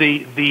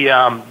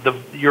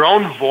your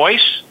own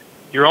voice,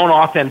 your own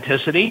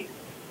authenticity,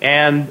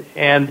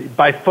 and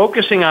by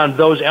focusing on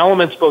those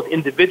elements both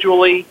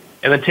individually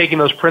and then taking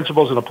those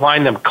principles and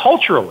applying them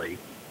culturally,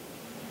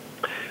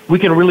 we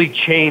can really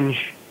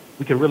change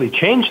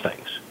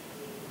things.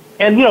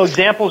 And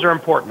examples are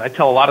important. I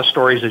tell a lot of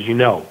stories, as you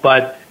know,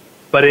 but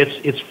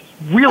it's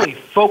really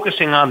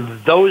focusing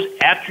on those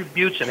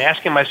attributes and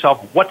asking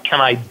myself, what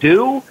can I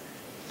do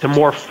to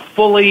more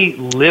fully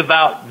live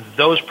out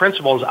those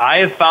principles? I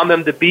have found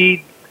them to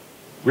be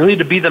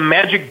the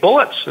magic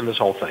bullets in this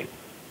whole thing.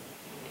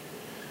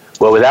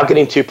 Well, without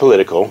getting too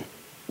political,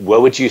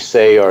 what would you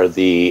say are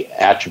the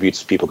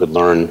attributes people could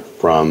learn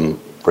from,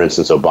 for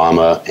instance,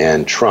 Obama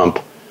and Trump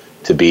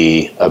to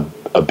be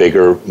a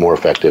bigger, more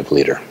effective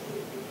leader?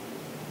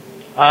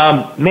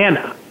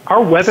 Man,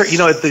 our weather,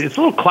 it's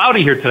a little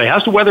cloudy here today.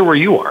 How's the weather where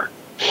you are?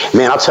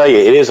 Man, I'll tell you,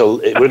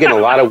 we're getting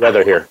a lot of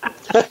weather here.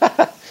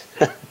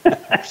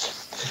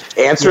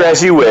 Answer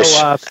as you wish.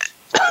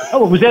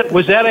 Was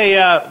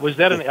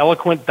that an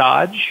eloquent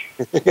dodge?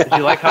 Did you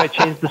like how I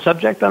changed the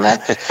subject on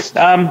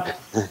that?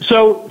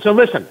 So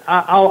listen,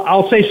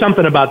 I'll say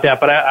something about that,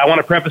 but I want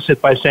to preface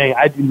it by saying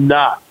I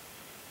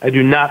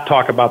do not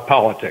talk about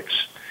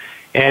politics.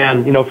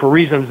 And, for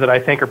reasons that I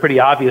think are pretty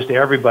obvious to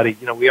everybody,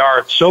 we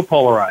are so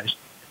polarized.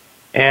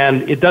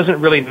 And it doesn't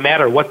really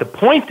matter what the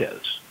point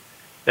is,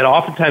 that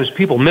oftentimes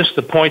people miss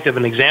the point of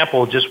an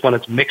example just when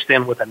it's mixed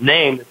in with a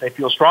name that they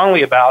feel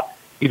strongly about,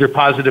 either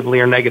positively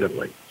or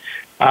negatively.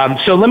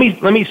 So let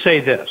me say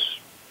this.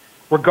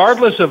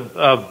 Regardless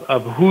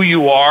of who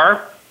you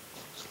are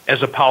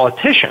as a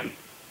politician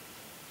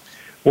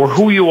or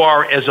who you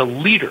are as a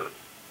leader,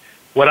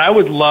 what I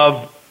would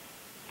love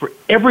for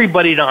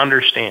everybody to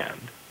understand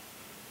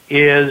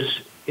is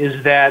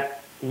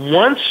that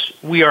once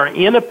we are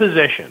in a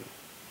position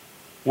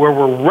where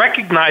we're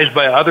recognized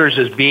by others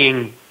as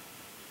being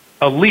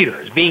a leader,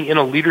 as being in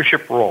a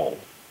leadership role,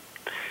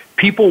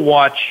 people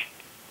watch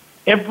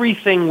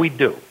everything we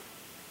do.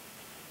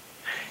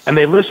 And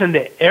they listen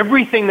to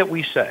everything that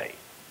we say.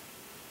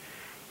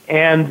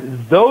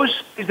 And those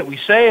things that we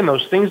say and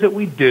those things that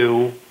we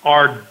do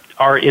are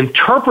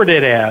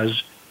interpreted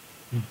as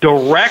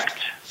direct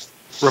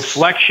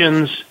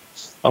reflections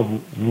of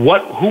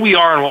who we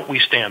are and what we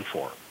stand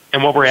for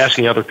and what we're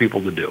asking other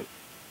people to do,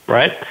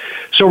 right?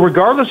 So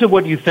regardless of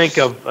what you think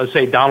of,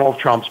 say, Donald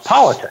Trump's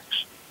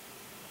politics,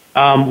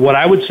 what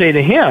I would say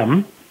to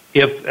him,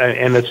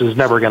 and this is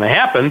never going to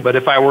happen, but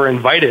if I were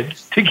invited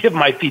to give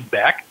my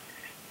feedback,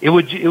 it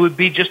would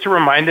be just to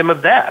remind him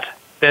of that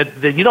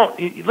you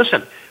don't,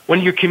 listen,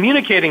 when you're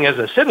communicating as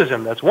a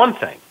citizen, that's one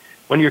thing.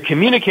 When you're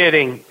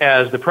communicating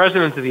as the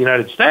President of the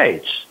United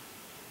States,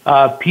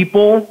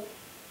 people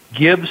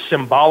give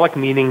symbolic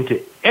meaning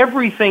to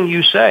everything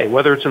you say,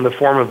 whether it's in the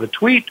form of a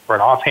tweet or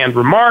an offhand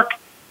remark.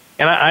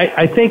 And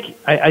I think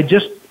I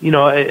just,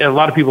 a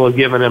lot of people have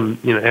given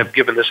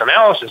this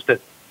analysis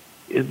that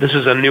this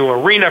is a new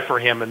arena for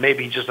him and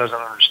maybe he just doesn't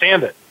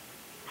understand it.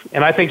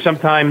 And I think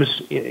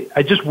sometimes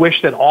I just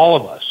wish that all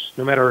of us,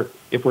 no matter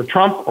if we're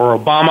Trump or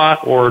Obama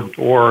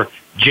or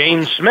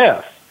Jane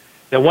Smith,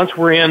 that once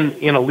we're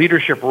in a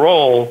leadership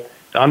role,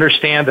 to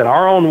understand that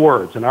our own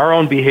words and our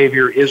own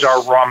behavior is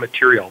our raw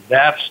material.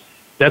 That's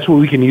what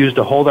we can use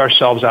to hold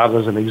ourselves out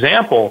as an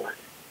example,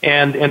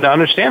 and to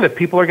understand that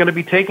people are going to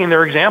be taking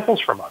their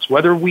examples from us,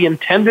 whether we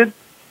intended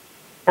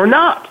or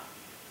not.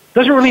 It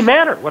doesn't really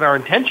matter what our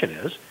intention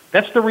is.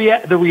 That's the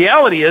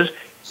reality is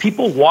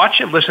people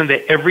watch and listen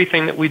to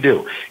everything that we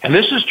do. And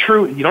this is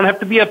true. You don't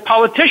have to be a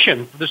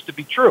politician for this to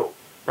be true,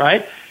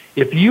 right?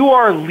 If you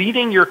are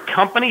leading your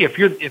company, if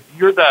you're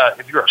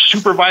a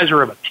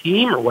supervisor of a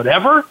team or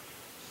whatever,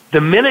 the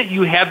minute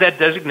you have that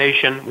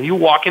designation, when you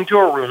walk into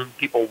a room,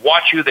 people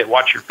watch you, they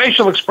watch your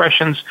facial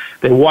expressions,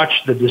 they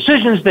watch the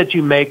decisions that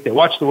you make, they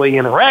watch the way you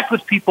interact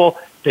with people,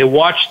 they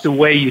watch the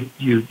way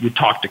you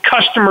talk to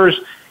customers,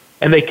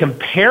 and they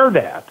compare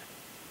that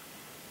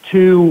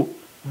to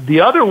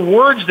the other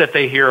words that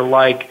they hear,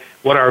 like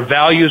what our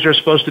values are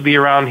supposed to be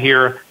around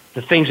here,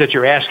 the things that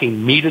you're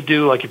asking me to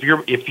do. Like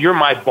if you're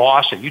my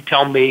boss and you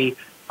tell me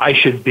I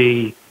should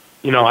be,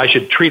 I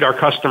should treat our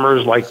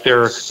customers like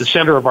they're the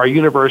center of our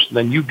universe, and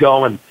then you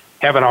go and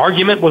have an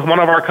argument with one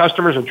of our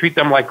customers and treat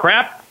them like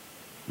crap,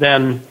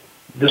 then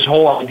this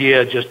whole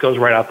idea just goes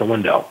right out the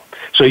window.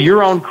 So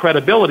your own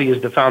credibility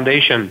is the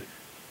foundation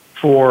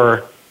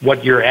for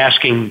what you're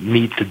asking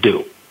me to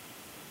do.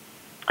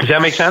 Does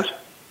that make sense?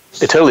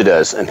 It totally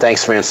does, and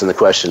thanks for answering the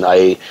question.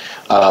 I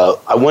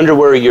wonder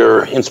where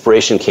your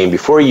inspiration came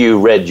before you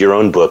read your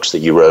own books that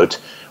you wrote.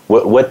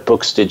 What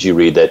books did you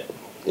read that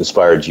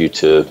inspired you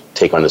to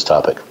take on this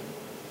topic?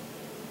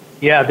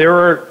 Yeah, there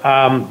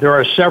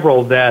are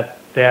several that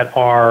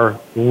are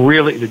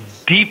really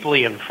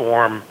deeply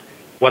inform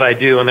what I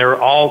do, and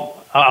they're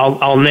all.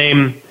 I'll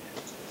name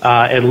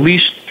at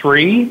least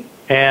three,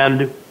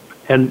 and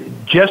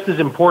just as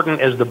important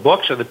as the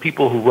books are the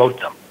people who wrote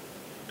them.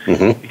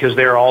 Mm-hmm. Because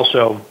they're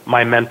also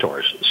my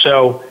mentors.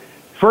 So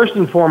first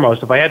and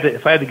foremost, if I had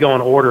to go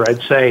in order,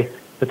 I'd say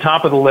the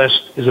top of the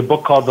list is a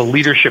book called The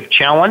Leadership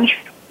Challenge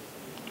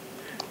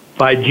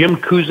by Jim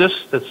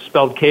Kouzes, that's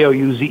spelled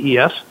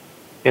Kouzes,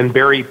 and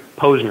Barry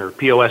Posner,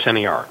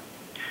 Posner.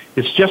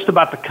 It's just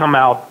about to come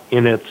out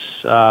in its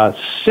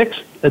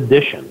sixth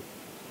edition,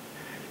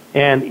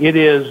 and it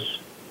is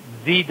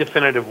the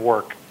definitive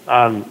work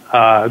on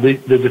the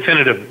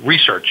definitive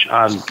research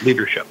on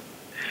leadership.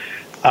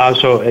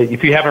 So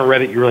if you haven't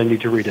read it, you really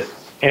need to read it.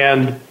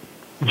 And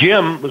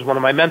Jim was one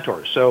of my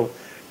mentors. So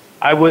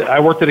I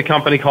worked at a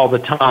company called the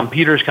Tom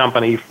Peters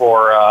Company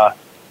for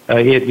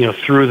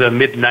through the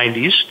mid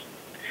 '90s,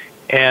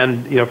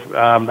 and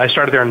I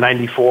started there in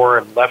 '94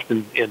 and left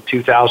in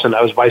 2000.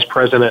 I was vice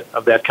president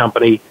of that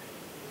company,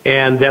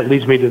 and that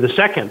leads me to the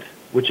second,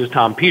 which is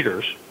Tom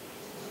Peters,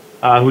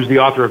 who's the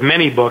author of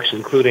many books,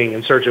 including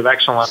In Search of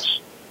Excellence.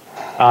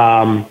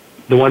 The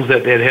ones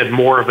that had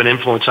more of an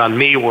influence on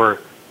me were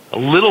a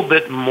little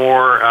bit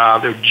more,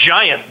 they're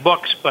giant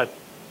books, but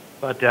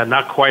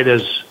not quite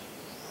as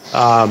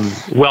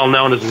well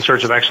known as In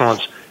Search of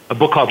Excellence. A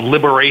book called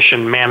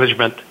Liberation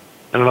Management,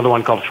 and another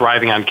one called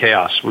Thriving on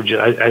Chaos, which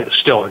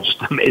still are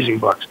just amazing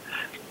books.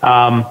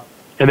 And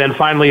then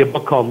finally a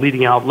book called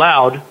Leading Out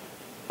Loud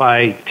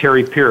by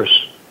Terry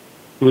Pierce,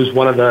 who is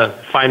one of the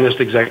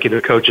finest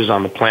executive coaches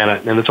on the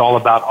planet. And it's all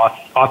about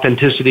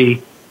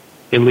authenticity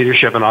in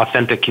leadership and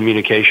authentic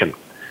communication.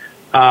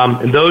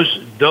 And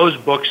those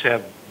books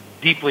have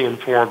deeply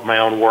informed my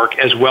own work,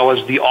 as well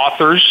as the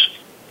authors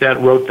that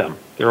wrote them.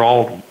 They're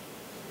all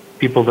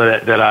people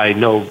that I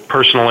know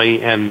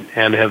personally and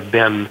have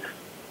been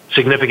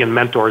significant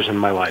mentors in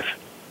my life.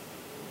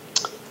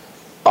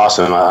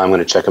 Awesome. I'm going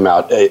to check them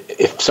out.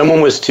 If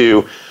someone was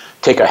to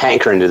take a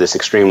hankering to this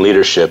extreme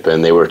leadership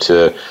and they were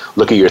to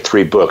look at your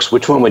three books,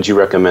 which one would you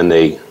recommend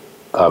they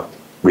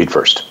read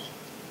first?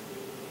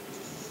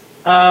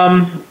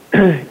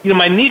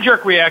 my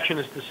knee-jerk reaction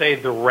is to say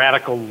The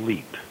Radical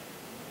Leap.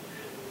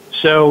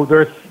 So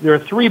there are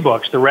 3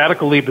 books. The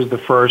Radical Leap is the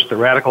first, The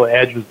Radical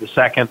Edge was the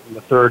second, and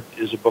the third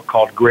is a book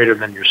called Greater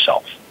Than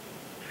Yourself.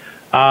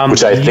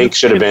 Which I think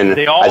should have been,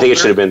 it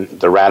should have been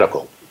The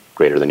Radical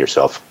Greater Than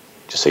Yourself,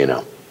 just so you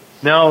know.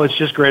 No, it's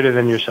just Greater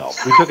Than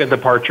Yourself. We took a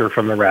departure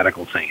from the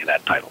radical thing in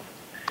that title.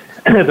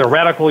 The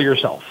Radical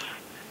Yourself.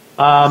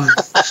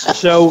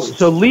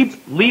 So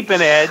Leap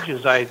and Edge,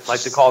 as I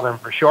like to call them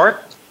for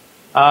short,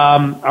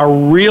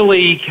 are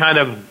really kind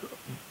of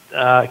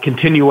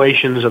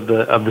continuations of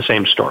the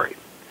same story.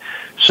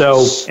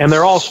 So, and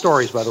they're all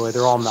stories, by the way.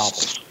 They're all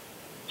novels.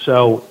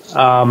 So,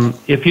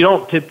 if you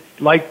don't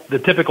like the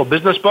typical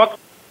business book,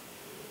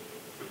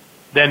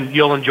 then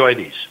you'll enjoy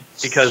these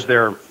because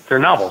they're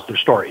novels, they're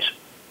stories,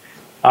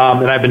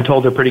 and I've been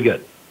told they're pretty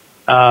good.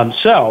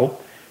 So,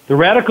 The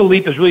Radical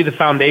Leap is really the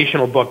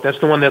foundational book. That's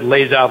the one that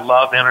lays out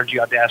love, energy,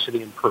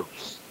 audacity, and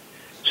proof.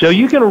 So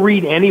you can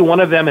read any one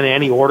of them in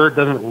any order. It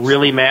doesn't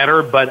really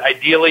matter, but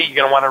ideally you're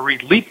going to want to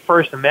read Leap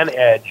first and then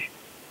Edge,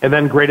 and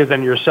then Greater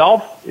Than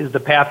Yourself is the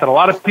path that a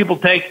lot of people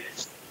take,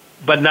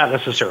 but not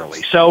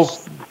necessarily. So,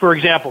 for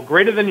example,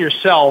 Greater Than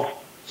Yourself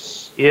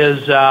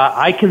is,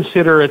 I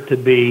consider it to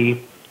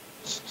be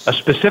a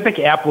specific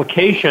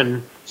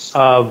application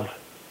of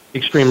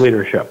extreme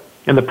leadership.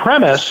 And the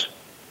premise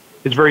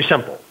is very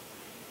simple.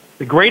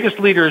 The greatest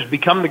leaders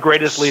become the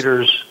greatest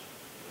leaders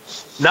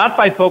not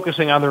by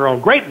focusing on their own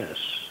greatness,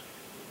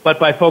 but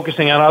by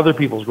focusing on other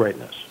people's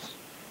greatness.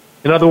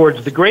 In other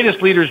words, the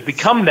greatest leaders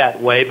become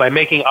that way by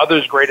making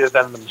others greater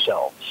than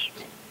themselves.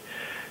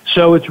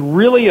 So it's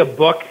really a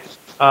book,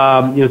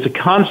 it's a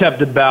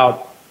concept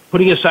about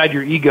putting aside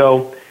your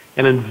ego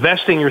and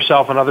investing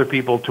yourself in other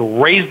people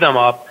to raise them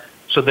up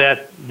so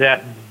that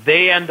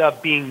they end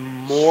up being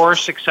more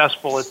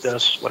successful at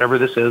this, whatever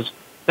this is,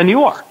 than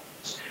you are.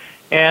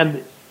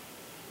 And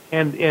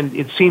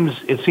it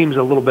seems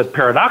a little bit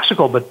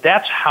paradoxical, but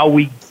that's how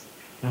we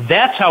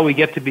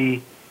get to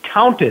be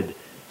counted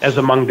as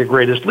among the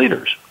greatest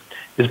leaders,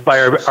 is by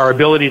our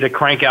ability to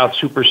crank out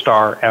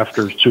superstar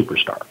after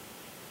superstar.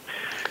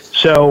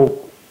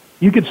 So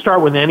you could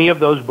start with any of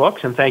those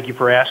books, and thank you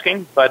for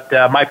asking, but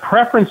my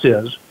preference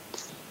is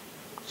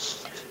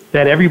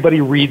that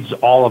everybody reads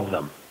all of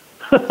them.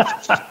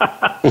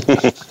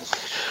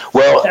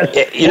 Well,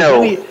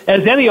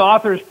 as any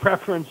author's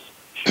preference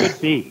should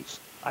be,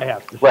 I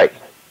have to say. Right.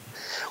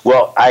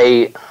 Well,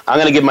 I'm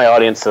going to give my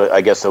audience,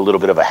 I guess, a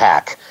little bit of a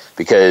hack,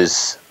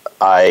 because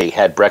I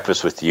had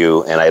breakfast with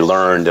you and I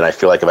learned, and I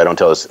feel like if I don't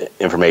tell this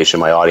information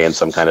to my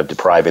audience, I'm kind of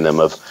depriving them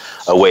of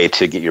a way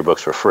to get your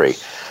books for free.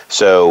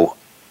 So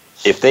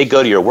if they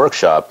go to your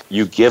workshop,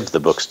 you give the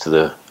books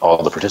to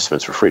all the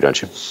participants for free,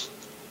 don't you?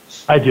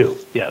 I do,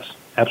 yes,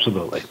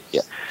 absolutely.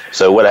 Yeah.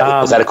 So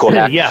is that a cool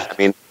hack? Yeah. I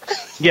mean,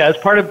 yeah, as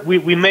part of,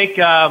 we make,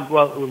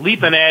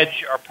 Leap and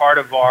Edge are part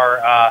of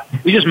our,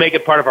 we just make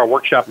it part of our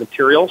workshop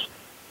materials.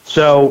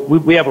 So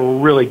we have a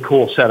really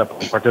cool setup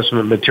of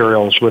participant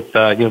materials with,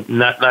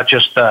 not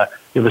just, the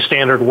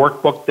standard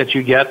workbook that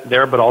you get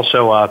there, but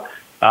also,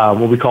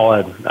 what we call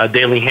a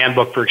daily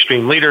handbook for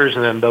extreme leaders,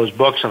 and then those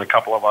books and a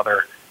couple of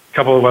other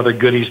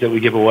goodies that we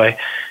give away.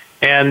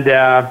 And,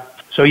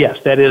 so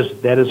yes, that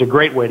is a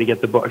great way to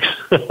get the books.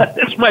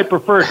 That's my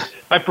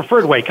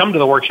preferred way. Come to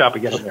the workshop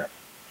and get them there.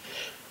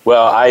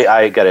 Well,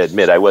 I got to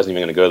admit, I wasn't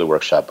even going to go to the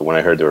workshop, but when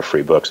I heard there were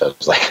free books, I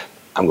was like,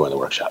 I'm going to the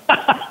workshop.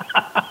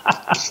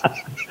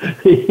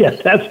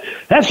 Yes,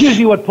 that's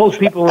usually what pulls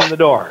people in the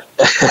door.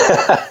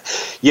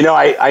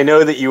 I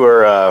know that you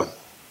were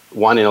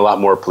wanting a lot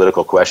more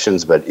political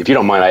questions, but if you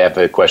don't mind, I have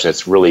a question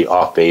that's really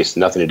off base,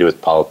 nothing to do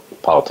with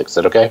politics. Is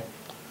that okay?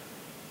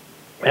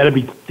 That'd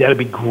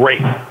be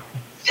great.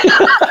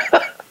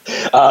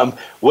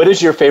 What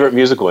is your favorite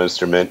musical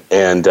instrument,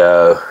 and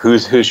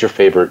who's your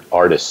favorite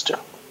artist?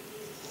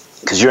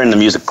 Because you're in the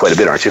music quite a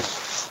bit, aren't you?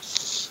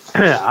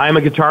 I'm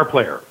a guitar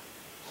player.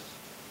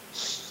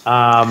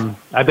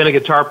 I've been a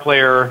guitar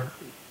player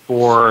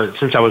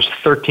since I was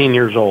 13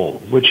 years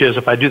old, which is,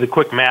 if I do the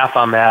quick math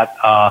on that,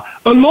 a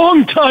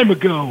long time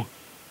ago.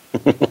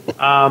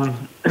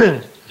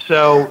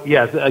 So,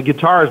 yes, a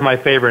guitar is my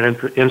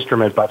favorite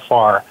instrument by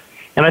far.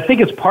 And I think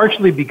it's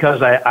partially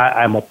because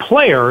I'm a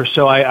player,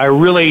 so I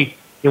really,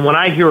 when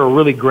I hear a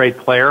really great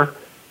player,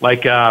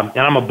 like, and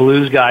I'm a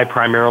blues guy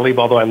primarily,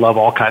 although I love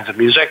all kinds of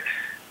music.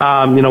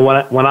 When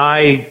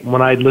I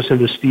listen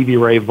to Stevie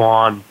Ray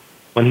Vaughan,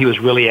 when he was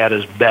really at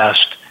his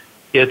best,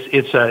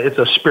 it's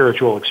a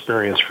spiritual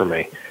experience for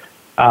me.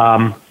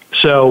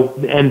 So,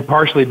 and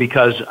partially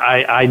because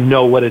I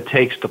know what it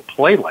takes to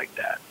play like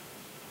that,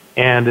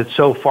 and it's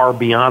so far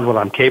beyond what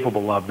I'm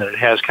capable of that it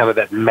has kind of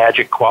that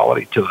magic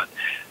quality to it.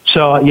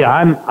 So yeah,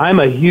 I'm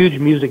a huge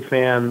music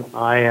fan.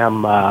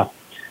 I'm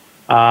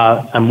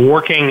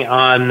working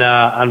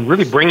on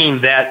really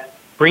bringing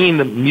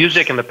the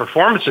music and the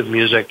performance of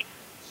music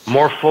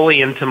more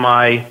fully into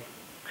my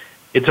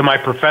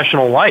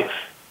professional life,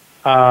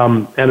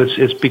 and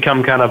it's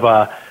become kind of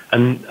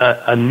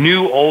a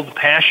new old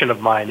passion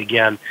of mine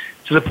again.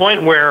 to the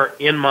point where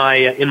in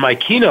my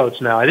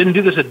keynotes now, I didn't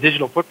do this at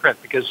Digital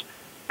Footprint because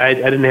I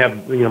didn't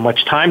have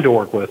much time to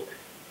work with,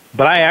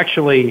 but I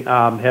actually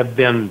have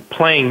been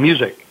playing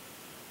music,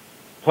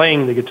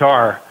 playing the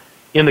guitar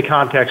in the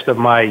context of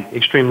my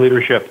Extreme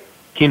Leadership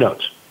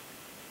keynotes,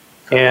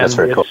 and That's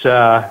very cool.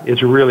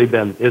 It's really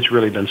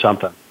been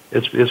something.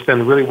 It's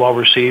been really well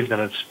received,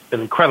 and it's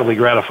been incredibly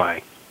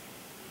gratifying.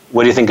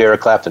 What do you think of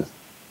Eric Clapton?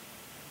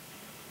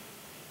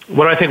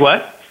 What do I think?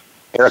 What?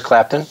 Eric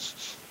Clapton.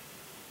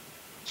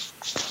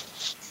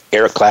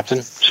 Eric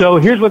Clapton. So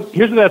here's what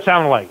that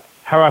sounded like.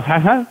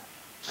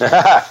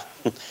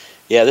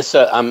 Yeah, this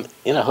I'm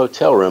in a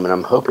hotel room, and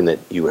I'm hoping that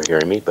you were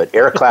hearing me. But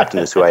Eric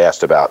Clapton is who I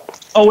asked about.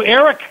 Oh,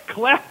 Eric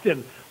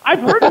Clapton. I've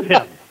heard of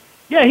him.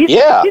 Yeah, he's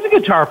a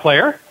guitar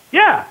player.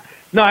 Yeah.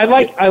 No, I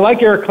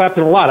like Eric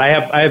Clapton a lot.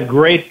 I have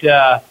great,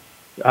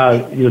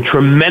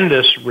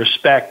 tremendous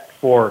respect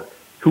for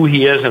who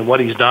he is and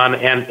what he's done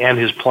and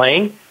his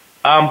playing.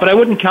 But I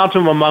wouldn't count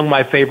him among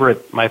my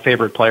favorite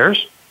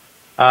players.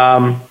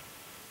 I'll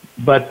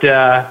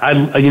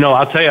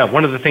tell you,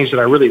 one of the things that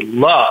I really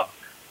love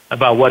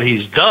about what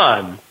he's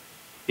done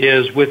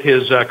is with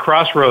his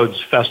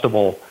Crossroads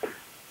Festival,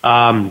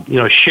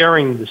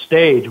 sharing the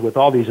stage with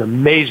all these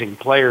amazing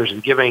players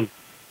and giving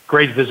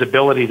great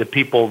visibility to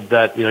people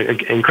that,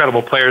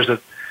 incredible players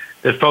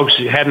that folks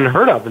hadn't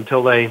heard of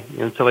until they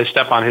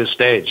step on his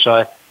stage.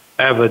 So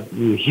I have a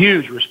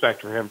huge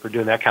respect for him for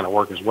doing that kind of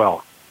work as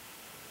well.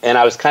 And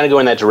I was kind of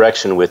going that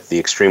direction with the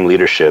Extreme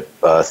Leadership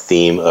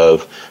theme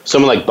of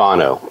someone like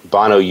Bono.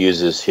 Bono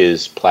uses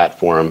his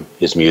platform,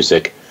 his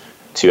music,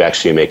 to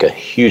actually make a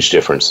huge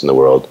difference in the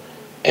world.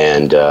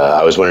 And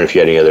I was wondering if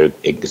you had any other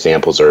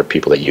examples or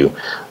people that you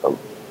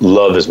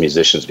love as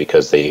musicians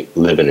because they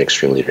live in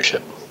extreme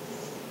leadership.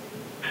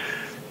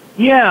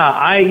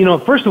 Yeah,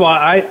 first of all,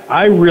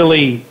 I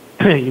really,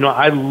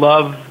 I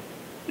love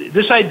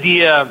this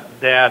idea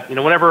that,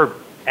 whenever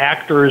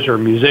actors or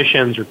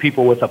musicians or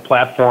people with a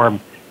platform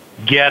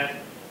get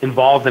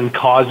involved in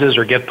causes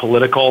or get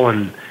political,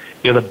 and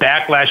the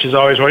backlash is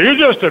always, well, you're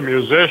just a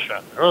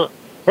musician. Who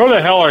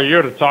the hell are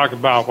you to talk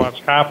about what's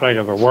happening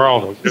in the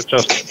world?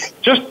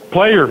 Just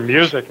play your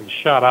music and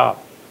shut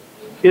up.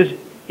 Is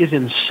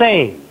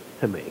insane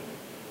to me,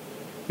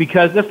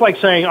 because it's like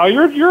saying, oh,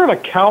 you're an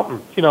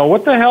accountant.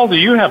 What the hell do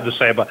you have to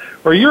say about?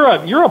 Or you're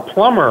a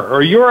plumber.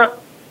 Or well,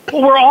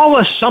 we're all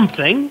a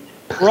something.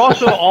 We're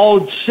also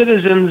all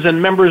citizens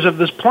and members of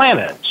this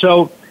planet.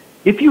 So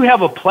if you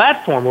have a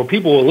platform where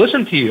people will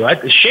listen to you,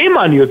 shame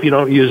on you if you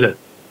don't use it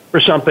for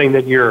something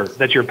that you're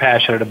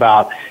passionate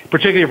about,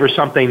 particularly for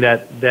something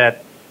that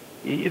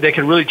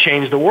can really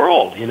change the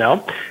world.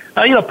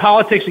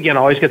 Politics again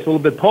always gets a little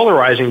bit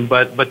polarizing,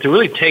 but to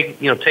really take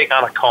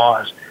on a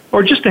cause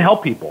or just to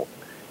help people.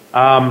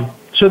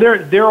 So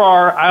there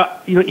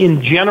are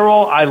in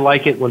general, I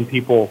like it when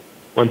people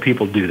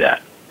do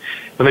that,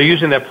 when they're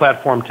using that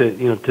platform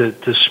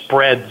to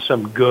spread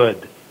some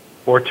good,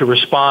 or to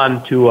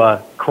respond to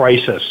a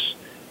crisis,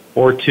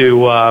 or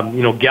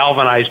to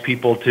galvanize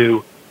people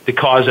to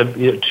cause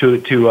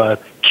to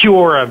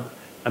cure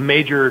a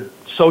major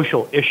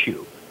social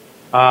issue.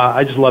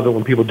 I just love it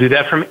when people do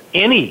that from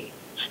any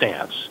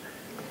stance.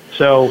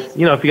 So if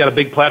you got a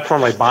big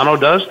platform like Bono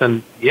does,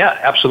 then yeah,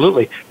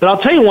 absolutely. But I'll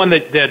tell you one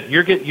that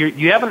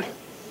you haven't.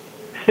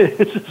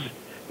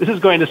 This is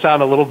going to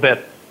sound a little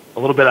bit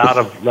out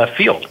of left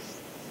field.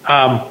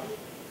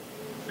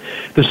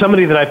 There's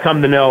somebody that I've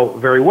come to know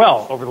very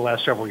well over the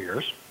last several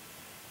years,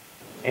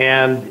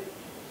 and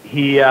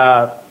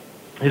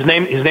his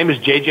name is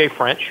J.J.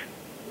 French,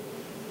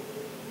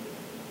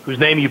 whose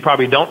name you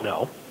probably don't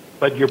know,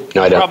 but you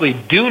probably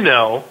do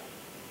know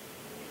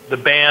the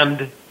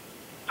band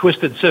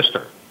Twisted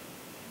Sister.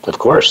 Of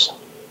course.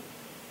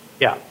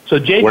 Yeah. So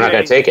J.J. We're not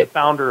going to take it.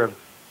 Founder of.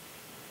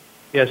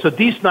 Yeah. So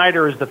Dee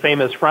Snider is the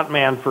famous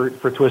frontman for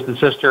Twisted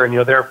Sister, and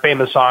their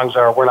famous songs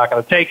are "We're Not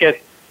Going to Take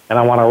It" and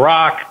 "I Want to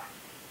Rock."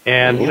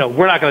 And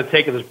 "We're Not Going to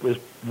Take It" is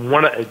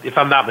one, if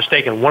I'm not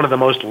mistaken, one of the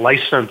most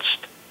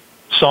licensed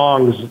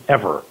songs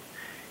ever.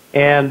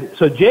 And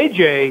so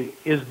JJ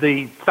is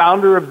the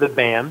founder of the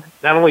band.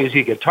 Not only is he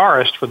a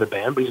guitarist for the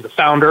band, but he's the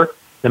founder,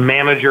 the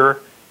manager,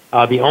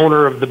 the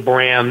owner of the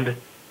brand,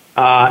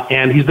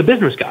 and he's the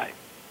business guy.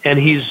 And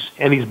he's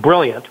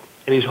brilliant,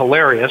 and he's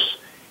hilarious,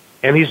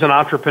 and he's an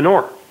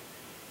entrepreneur.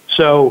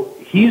 So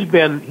he's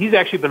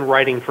actually been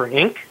writing for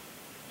Inc.,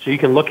 so you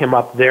can look him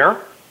up there.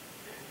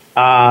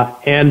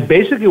 And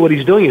basically what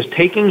he's doing is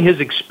taking his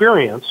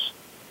experience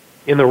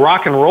in the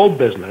rock and roll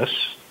business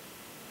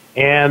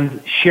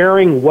and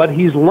sharing what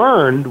he's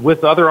learned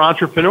with other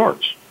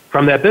entrepreneurs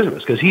from that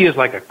business, because he is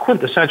like a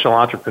quintessential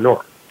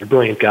entrepreneur, a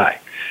brilliant guy.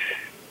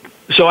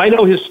 So I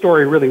know his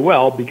story really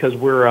well because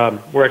we're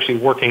actually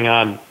working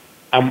on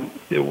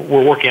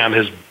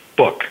his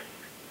book.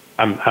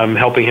 I'm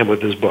helping him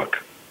with his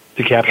book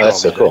to capture all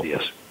these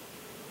ideas.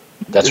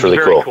 That's really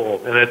very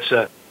cool. And it's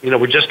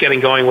we're just getting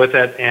going with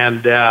it,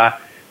 and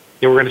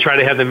we're going to try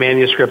to have the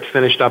manuscript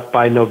finished up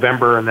by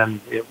November and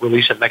then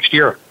release it next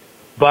year.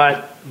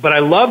 But I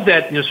love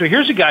that. So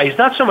here's a guy. He's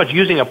not so much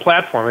using a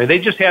platform. I mean, they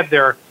just had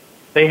their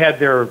they had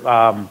their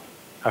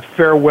a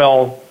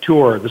farewell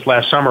tour this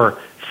last summer,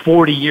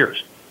 40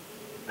 years.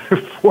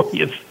 40th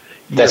year.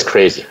 That's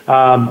crazy.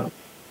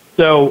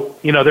 So,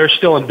 they're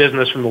still in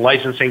business from the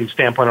licensing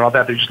standpoint and all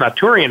that. They're just not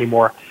touring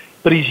anymore.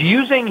 But he's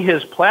using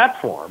his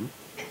platform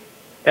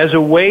as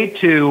a way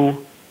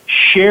to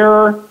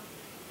share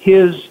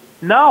his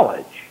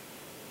knowledge,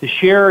 to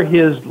share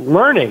his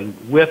learning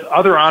with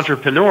other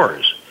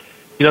entrepreneurs,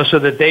 so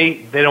that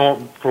they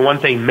don't, for one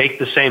thing, make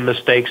the same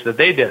mistakes that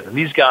they did. And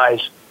these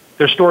guys,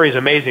 their story is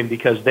amazing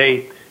because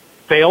they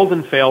failed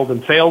and failed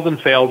and failed and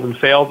failed and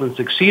failed and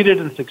succeeded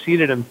and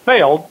succeeded and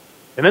failed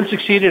and then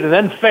succeeded and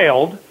then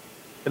failed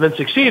and then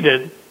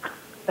succeeded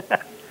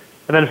and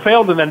then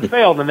failed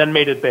and then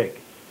made it big.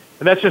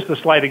 And that's just a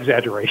slight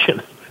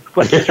exaggeration.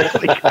 But it's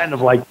really kind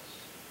of like,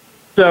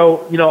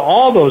 so,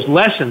 all those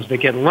lessons that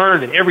get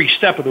learned at every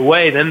step of the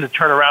way, then to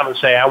turn around and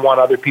say, I want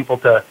other people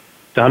to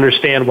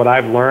understand what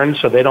I've learned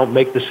so they don't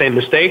make the same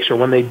mistakes, or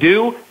when they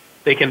do,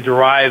 they can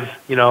derive,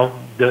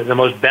 the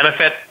most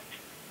benefit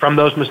from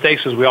those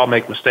mistakes, as we all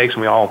make mistakes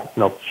and we all,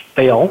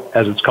 fail,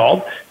 as it's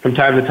called, from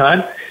time to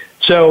time.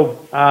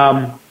 So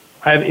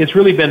it's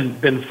really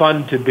been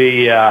fun to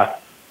be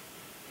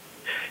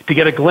to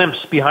get a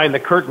glimpse behind the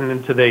curtain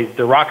into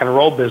the rock and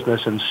roll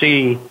business and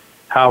see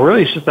how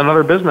really it's just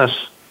another business,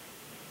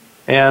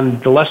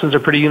 and the lessons are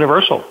pretty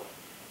universal.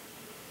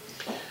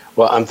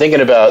 Well, I'm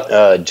thinking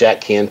about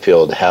Jack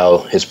Canfield, how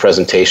his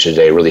presentation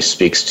today really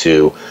speaks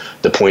to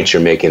the point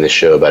you're making in the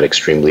show about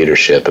extreme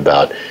leadership.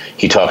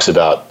 He talks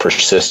about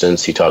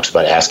persistence, he talks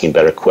about asking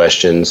better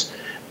questions,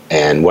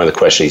 and one of the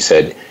questions he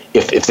said,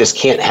 if this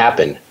can't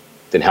happen,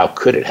 then how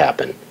could it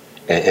happen?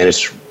 And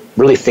it's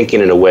really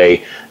thinking in a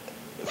way,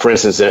 for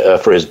instance,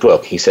 for his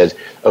book, he said,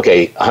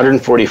 okay,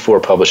 144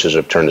 publishers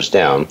have turned us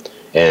down,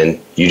 and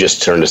you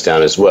just turned us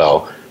down as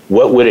well.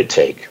 What would it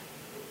take?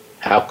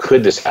 How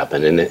could this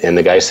happen? And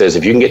the guy says,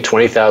 if you can get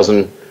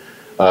 20,000,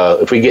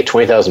 if we get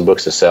 20,000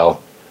 books to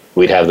sell,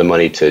 we'd have the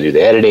money to do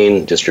the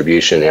editing,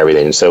 distribution,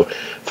 everything. And so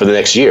for the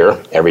next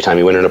year, every time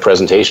he went in a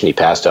presentation, he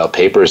passed out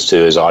papers to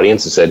his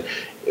audience and said,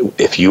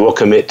 if you will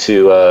commit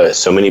to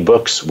so many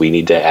books, we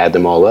need to add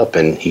them all up.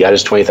 And he got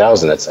his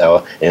 20,000. That's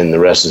how, and the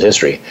rest is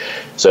history.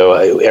 So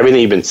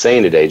everything you've been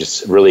saying today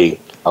just really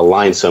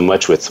aligns so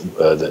much with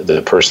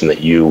the person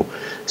that you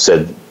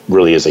said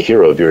really is a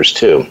hero of yours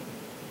too.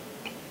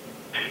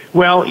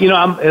 Well,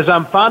 as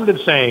I'm fond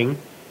of saying,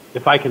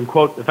 if I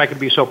could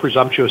be so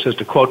presumptuous as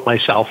to quote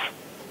myself.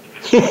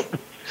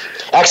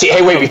 Actually,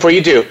 hey, wait, before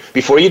you do,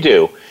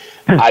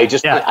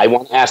 I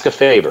want to ask a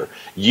favor.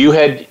 You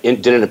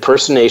did an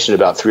impersonation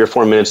about 3 or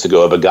 4 minutes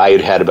ago of a guy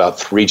who'd had about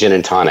 3 gin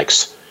and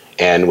tonics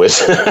and was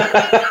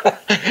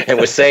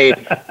saying,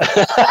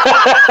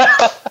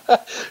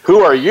 who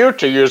are you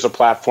to use a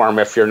platform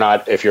if you're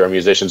a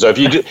musician? So if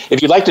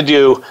you'd like to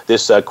do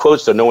this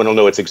quote so no one will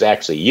know it's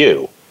exactly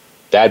you,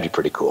 that'd be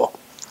pretty cool.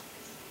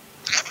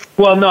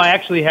 Well, no, I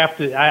actually have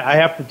to. I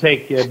have to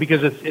take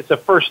because it's a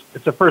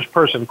first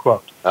person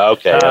quote.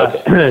 Okay.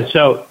 Okay.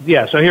 So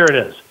here it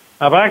is.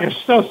 But I can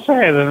still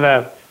say it in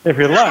that if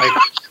you like,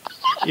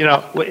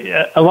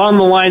 along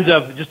the lines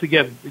of, just to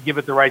give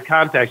it the right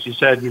context. You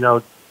said,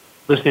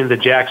 listening to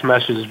Jack's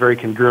message is very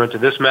congruent to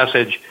this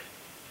message,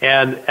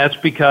 and that's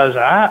because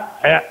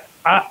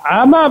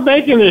I'm not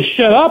making this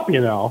shit up.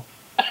 Yeah.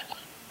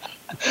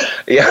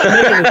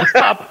 I'm making this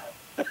up.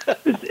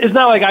 It's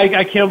not like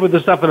I came up with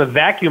this stuff in a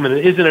vacuum, and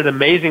isn't it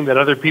amazing that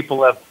other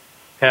people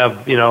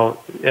have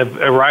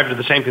arrived at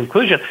the same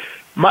conclusion?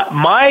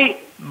 My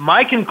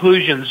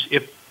conclusions,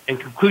 and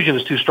conclusion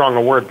is too strong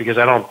a word because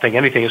I don't think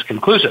anything is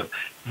conclusive,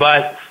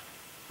 but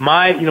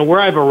where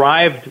I've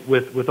arrived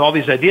with all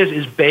these ideas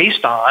is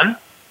based on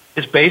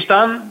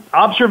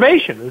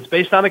observation. It's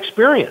based on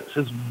experience.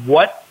 It's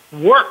what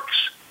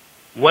works.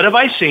 What have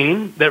I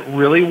seen that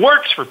really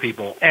works for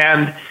people?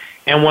 And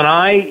when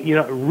I,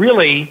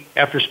 really,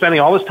 after spending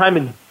all this time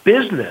in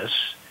business,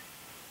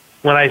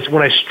 when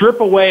I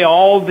strip away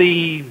all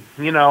the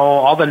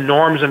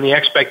norms and the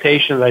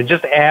expectations, I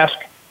just ask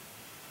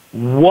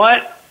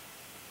what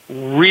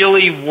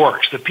really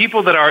works. The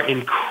people that are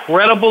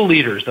incredible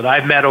leaders that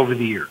I've met over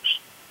the years,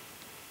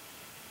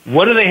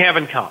 what do they have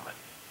in common?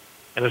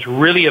 And it's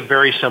really a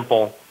very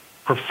simple,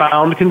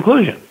 profound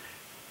conclusion.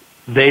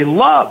 They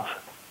love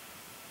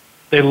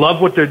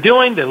what they're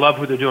doing. They love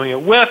who they're doing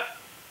it with.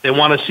 They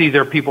want to see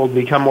their people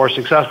become more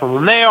successful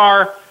than they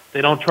are.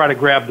 They don't try to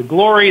grab the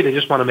glory. They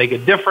just want to make a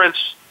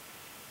difference.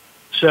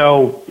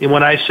 So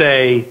when I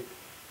say,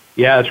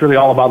 yeah, it's really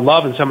all about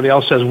love, and somebody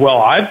else says,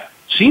 well, I've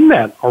seen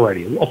that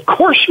already. Well, of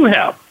course you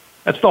have.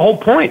 That's the whole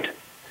point.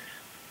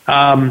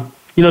 So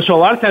a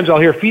lot of times I'll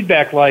hear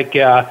feedback like,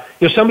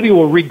 somebody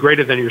will read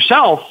Greater Than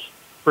Yourself,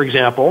 for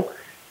example,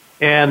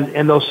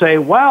 and they'll say,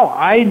 wow,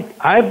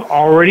 I've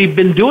already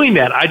been doing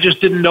that. I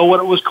just didn't know what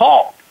it was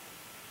called.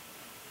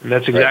 And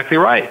that's exactly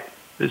right.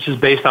 This is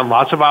based on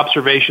lots of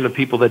observation of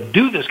people that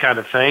do this kind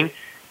of thing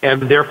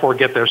and therefore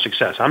get their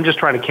success. I'm just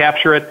trying to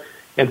capture it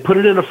and put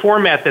it in a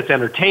format that's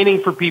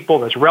entertaining for people,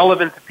 that's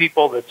relevant to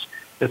people, that's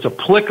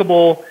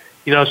applicable,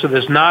 so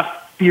there's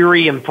not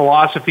theory and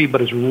philosophy,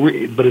 but it's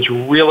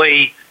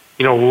really,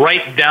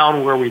 right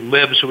down where we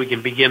live so we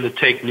can begin to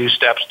take new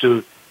steps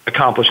to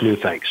accomplish new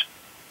things.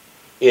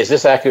 Is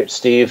this accurate,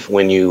 Steve,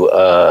 when you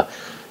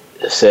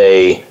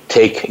say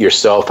take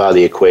yourself out of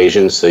the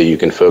equation so you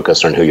can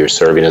focus on who you're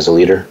serving as a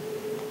leader?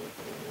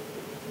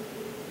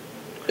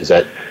 Is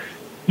that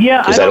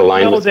I don't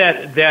know with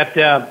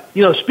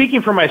that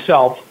speaking for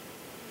myself,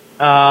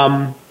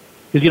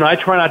 because I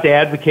try not to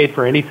advocate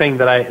for anything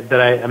that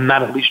I am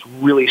not at least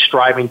really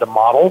striving to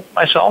model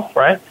myself,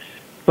 right?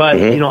 But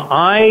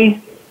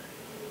I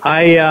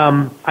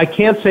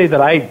can't say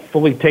that I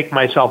fully take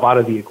myself out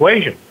of the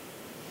equation,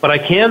 but I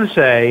can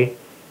say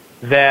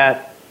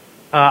that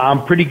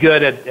I'm pretty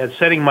good at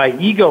setting my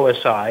ego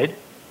aside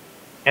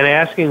and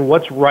asking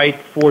what's right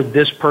for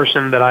this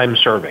person that I'm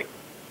serving.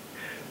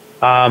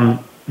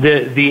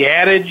 The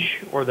adage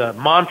or the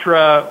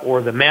mantra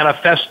or the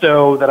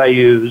manifesto that I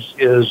use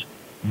is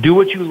do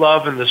what you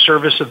love in the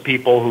service of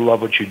people who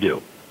love what you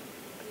do.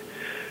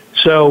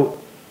 So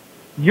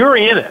you're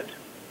in it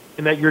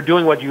in that you're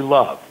doing what you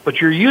love,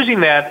 but you're using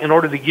that in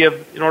order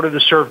to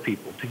serve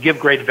people, to give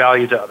great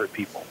value to other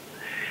people.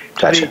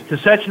 Gotcha. To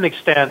such an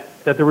extent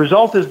that the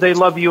result is they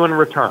love you in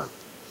return.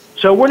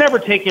 So we're never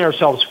taking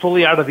ourselves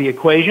fully out of the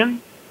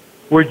equation.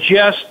 We're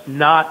just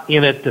not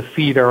in it to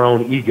feed our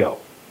own ego.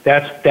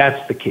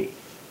 That's the key.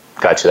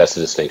 Gotcha. That's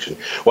the distinction.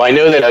 Well, I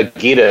know that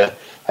Geetha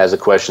has a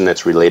question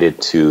that's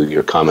related to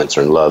your comments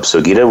on love.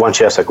 So, Geetha, why don't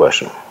you ask that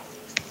question?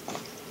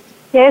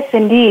 Yes,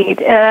 indeed.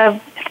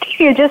 Steve,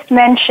 you just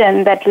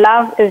mentioned that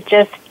love is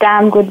just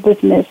damn good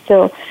business.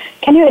 So,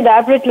 can you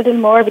elaborate a little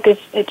more? Because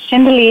it's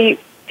generally,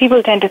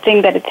 people tend to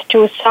think that it's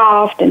too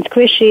soft and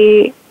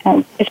squishy,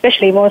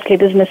 especially mostly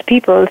business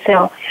people.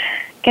 So,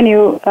 can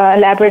you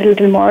elaborate a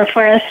little more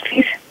for us,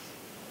 please?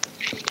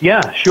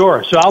 Yeah,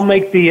 sure. So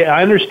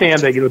I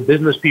understand that,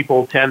 business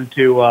people tend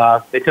to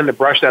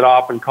brush that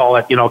off and call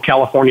it,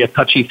 California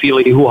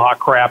touchy-feely hoo-ha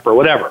crap or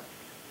whatever.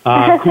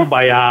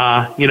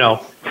 Kumbaya,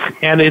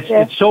 and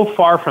it's so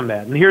far from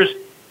that. And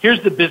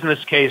here's the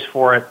business case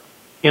for it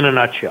in a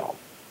nutshell.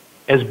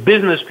 As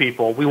business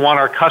people, we want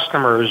our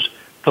customers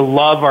to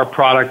love our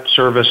product,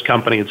 service,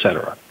 company,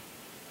 etc.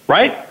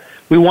 Right?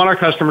 We want our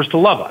customers to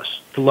love us,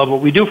 to love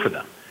what we do for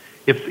them.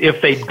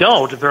 If they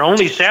don't, if they're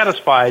only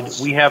satisfied,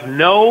 we have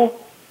no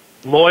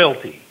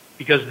loyalty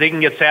because they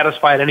can get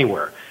satisfied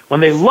anywhere.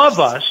 When they love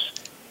us,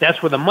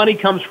 that's where the money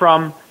comes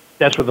from,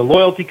 that's where the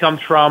loyalty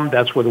comes from,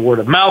 that's where the word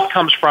of mouth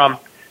comes from.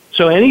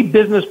 So any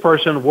business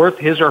person worth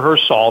his or her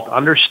salt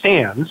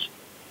understands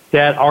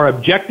that our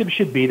objective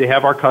should be to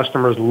have our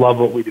customers love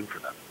what we do for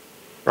them.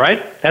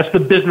 Right? That's the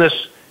business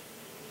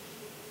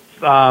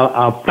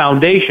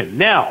foundation.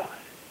 Now,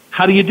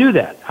 how do you do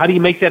that? How do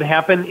you make that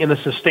happen in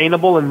a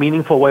sustainable and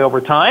meaningful way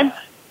over time?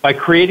 By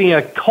creating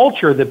a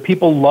culture that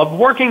people love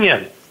working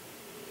in.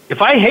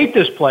 If I hate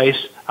this place,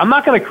 I'm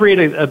not going to create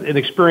an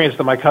experience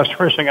that my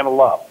customers are going to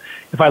love.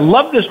 If I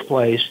love this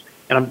place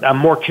and I'm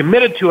more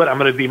committed to it, I'm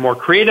going to be more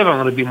creative, I'm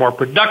going to be more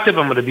productive,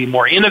 I'm going to be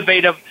more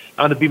innovative,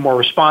 I'm going to be more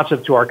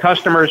responsive to our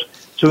customers.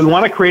 So we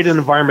want to create an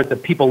environment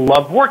that people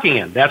love working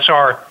in. That's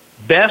our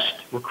best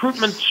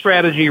recruitment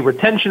strategy,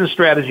 retention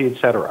strategy,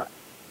 etc.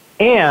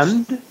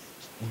 And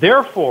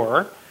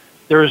therefore,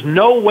 there is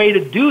no way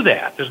to do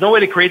that. There's no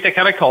way to create that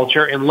kind of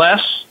culture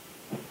unless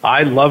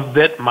I love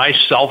it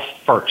myself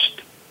first.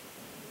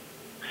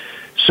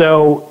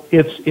 So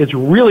it's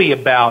really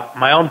about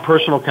my own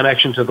personal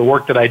connection to the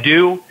work that I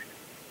do,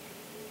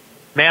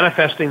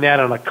 manifesting that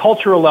on a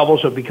cultural level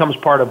so it becomes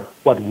part of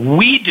what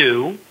we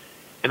do,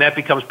 and that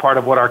becomes part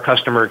of what our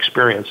customer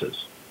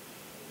experiences.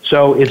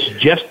 So it's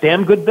just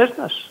damn good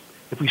business.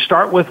 If we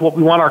start with what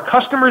we want our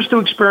customers to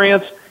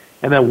experience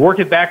and then work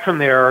it back from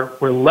there,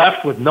 we're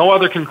left with no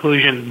other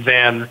conclusion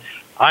than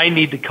I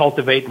need to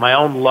cultivate my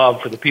own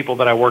love for the people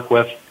that I work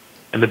with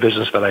and the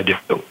business that I do.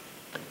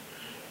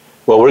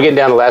 Well, we're getting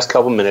down to the last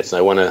couple minutes, and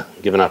I want to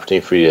give an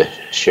opportunity for you to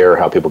share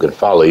how people can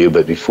follow you.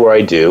 But before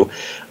I do,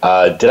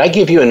 did I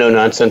give you a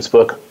no-nonsense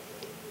book?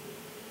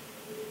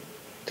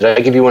 Did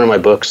I give you one of my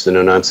books, the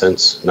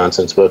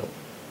nonsense book?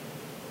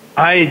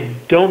 I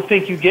don't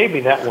think you gave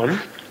me that one.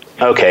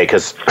 Okay,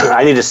 because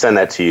I need to send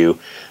that to you,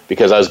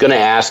 because I was going to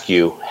ask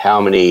you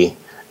how many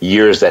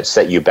years that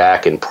set you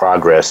back in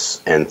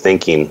progress and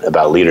thinking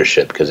about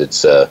leadership, because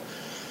it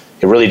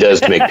really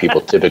does make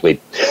people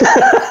typically...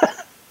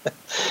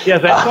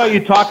 Yes, I saw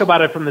you talk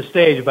about it from the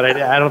stage, but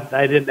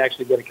I didn't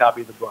actually get a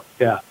copy of the book.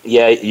 Yeah.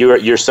 Yeah,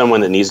 you're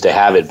someone that needs to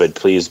have it, but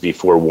please be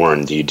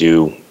forewarned. You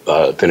do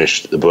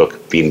finish the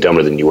book being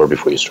dumber than you were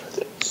before you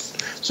started.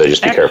 So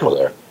just be careful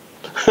there.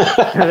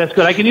 That's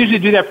good. I can usually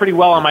do that pretty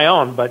well on my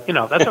own, but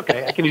that's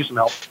okay. I can use some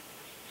help.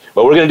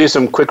 Well, we're going to do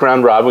some quick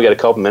round robin. We got a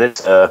couple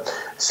minutes.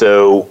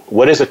 So,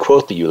 what is a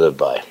quote that you live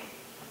by?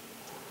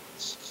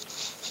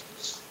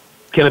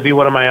 Can it be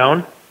one of my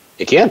own?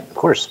 It can, of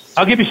course.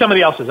 I'll give you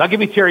somebody else's. I'll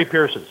give you Terry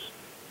Pierce's.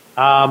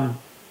 Who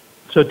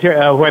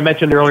I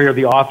mentioned earlier,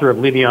 the author of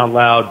Leading Out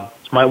Loud.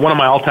 It's one of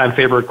my all-time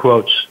favorite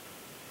quotes.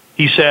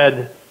 He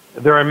said,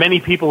 "There are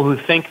many people who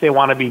think they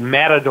want to be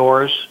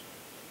matadors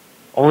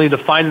only to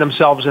find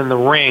themselves in the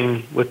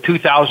ring with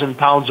 2,000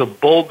 pounds of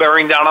bull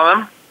bearing down on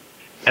them,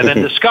 and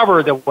then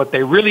discover that what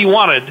they really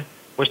wanted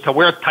was to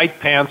wear tight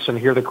pants and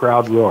hear the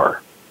crowd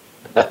roar.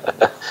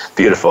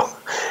 Beautiful.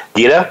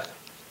 Geetha?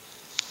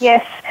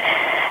 Yes,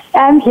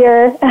 I'm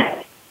here.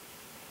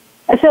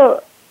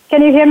 So,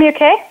 can you hear me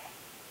okay?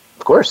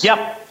 Of course.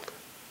 Yep.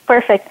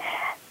 Perfect.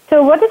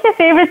 So, what is your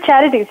favorite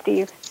charity,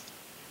 Steve?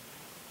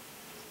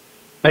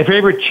 My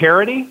favorite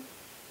charity?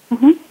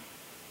 Mm-hmm.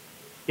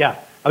 Yeah,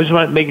 I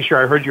just making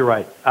sure I heard you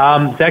right.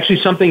 It's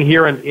actually something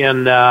here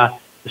in the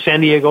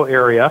San Diego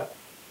area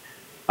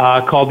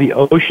called the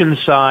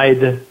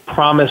Oceanside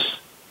Promise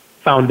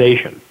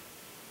Foundation.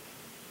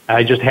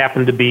 I just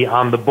happen to be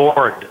on the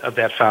board of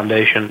that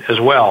foundation as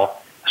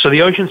well. So the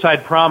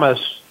Oceanside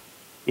Promise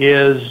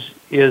is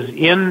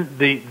in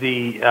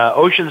the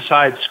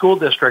Oceanside School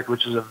District,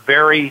 which is a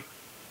very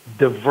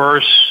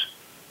diverse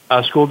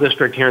school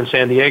district here in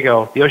San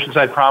Diego. The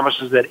Oceanside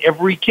Promise is that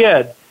every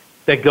kid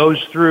that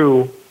goes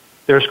through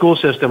their school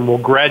system will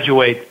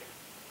graduate.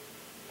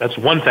 That's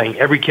one thing.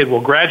 Every kid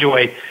will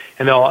graduate,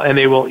 and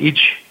they will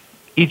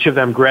each of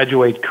them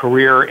graduate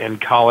career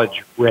and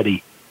college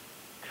ready.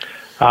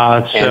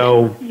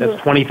 So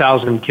that's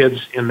 20,000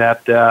 kids in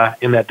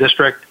that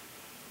district.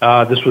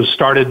 This was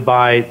started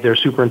by their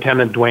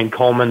superintendent, Dwayne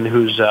Coleman,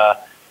 who's a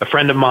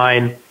friend of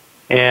mine,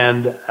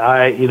 and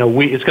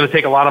it's going to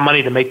take a lot of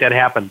money to make that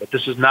happen. But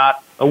this is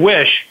not a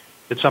wish;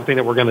 it's something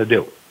that we're going to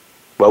do.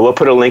 Well, we'll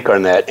put a link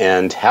on that.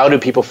 And how do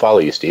people follow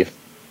you, Steve?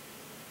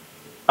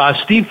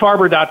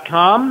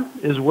 SteveFarber.com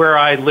is where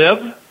I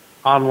live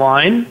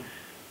online.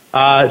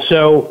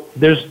 So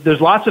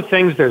there's lots of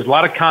things. There's a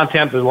lot of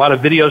content. There's a lot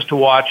of videos to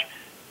watch.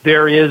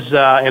 There is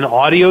an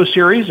audio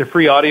series, a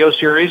free audio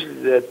series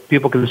that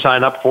people can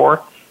sign up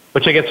for,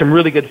 which I get some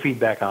really good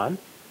feedback on.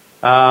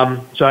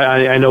 So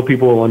I know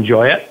people will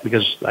enjoy it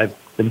because I've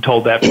been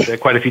told that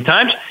quite a few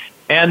times.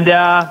 And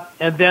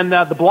then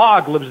the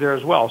blog lives there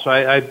as well. So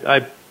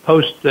I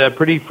post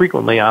pretty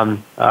frequently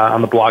on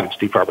the blog at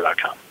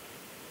stevefarber.com.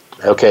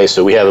 Okay,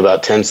 so we have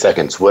about 10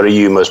 seconds. What are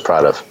you most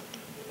proud of?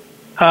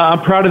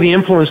 I'm proud of the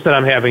influence that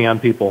I'm having on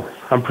people.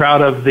 I'm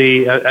proud of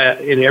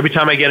every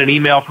time I get an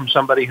email from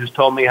somebody who's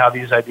told me how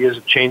these ideas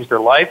have changed their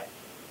life,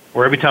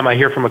 or every time I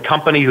hear from a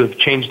company who have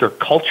changed their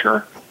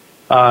culture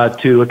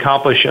to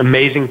accomplish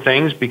amazing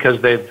things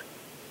because they've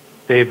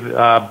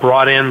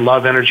brought in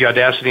love, energy,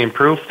 audacity, and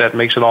proof, that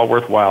makes it all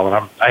worthwhile.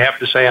 And I have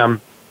to say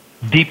I'm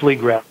deeply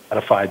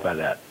gratified by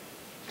that.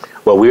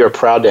 Well, we are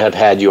proud to have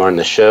had you on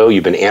the show.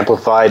 You've been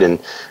amplified, and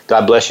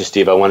God bless you,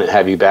 Steve. I want to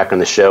have you back on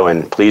the show,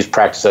 and please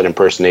practice that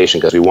impersonation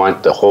because we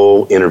want the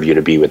whole interview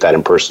to be with that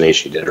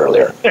impersonation you did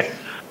earlier.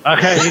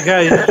 Okay, you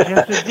guys,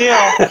 that's the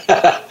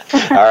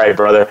deal. All right,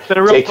 brother.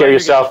 Take care of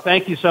yourself. Guys.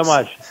 Thank you so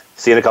much.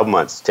 See you in a couple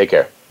months. Take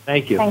care.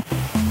 Thank you. Thank you.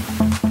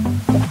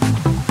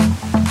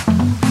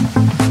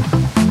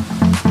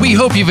 We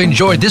hope you've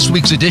enjoyed this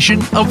week's edition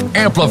of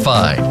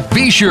Amplify.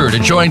 Be sure to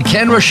join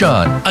Ken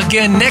Rochon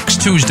again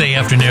next Tuesday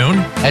afternoon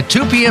at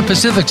 2 p.m.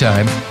 Pacific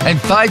Time and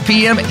 5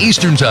 p.m.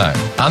 Eastern Time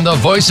on the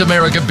Voice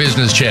America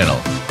Business Channel.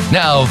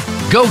 Now,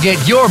 go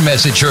get your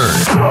message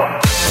heard.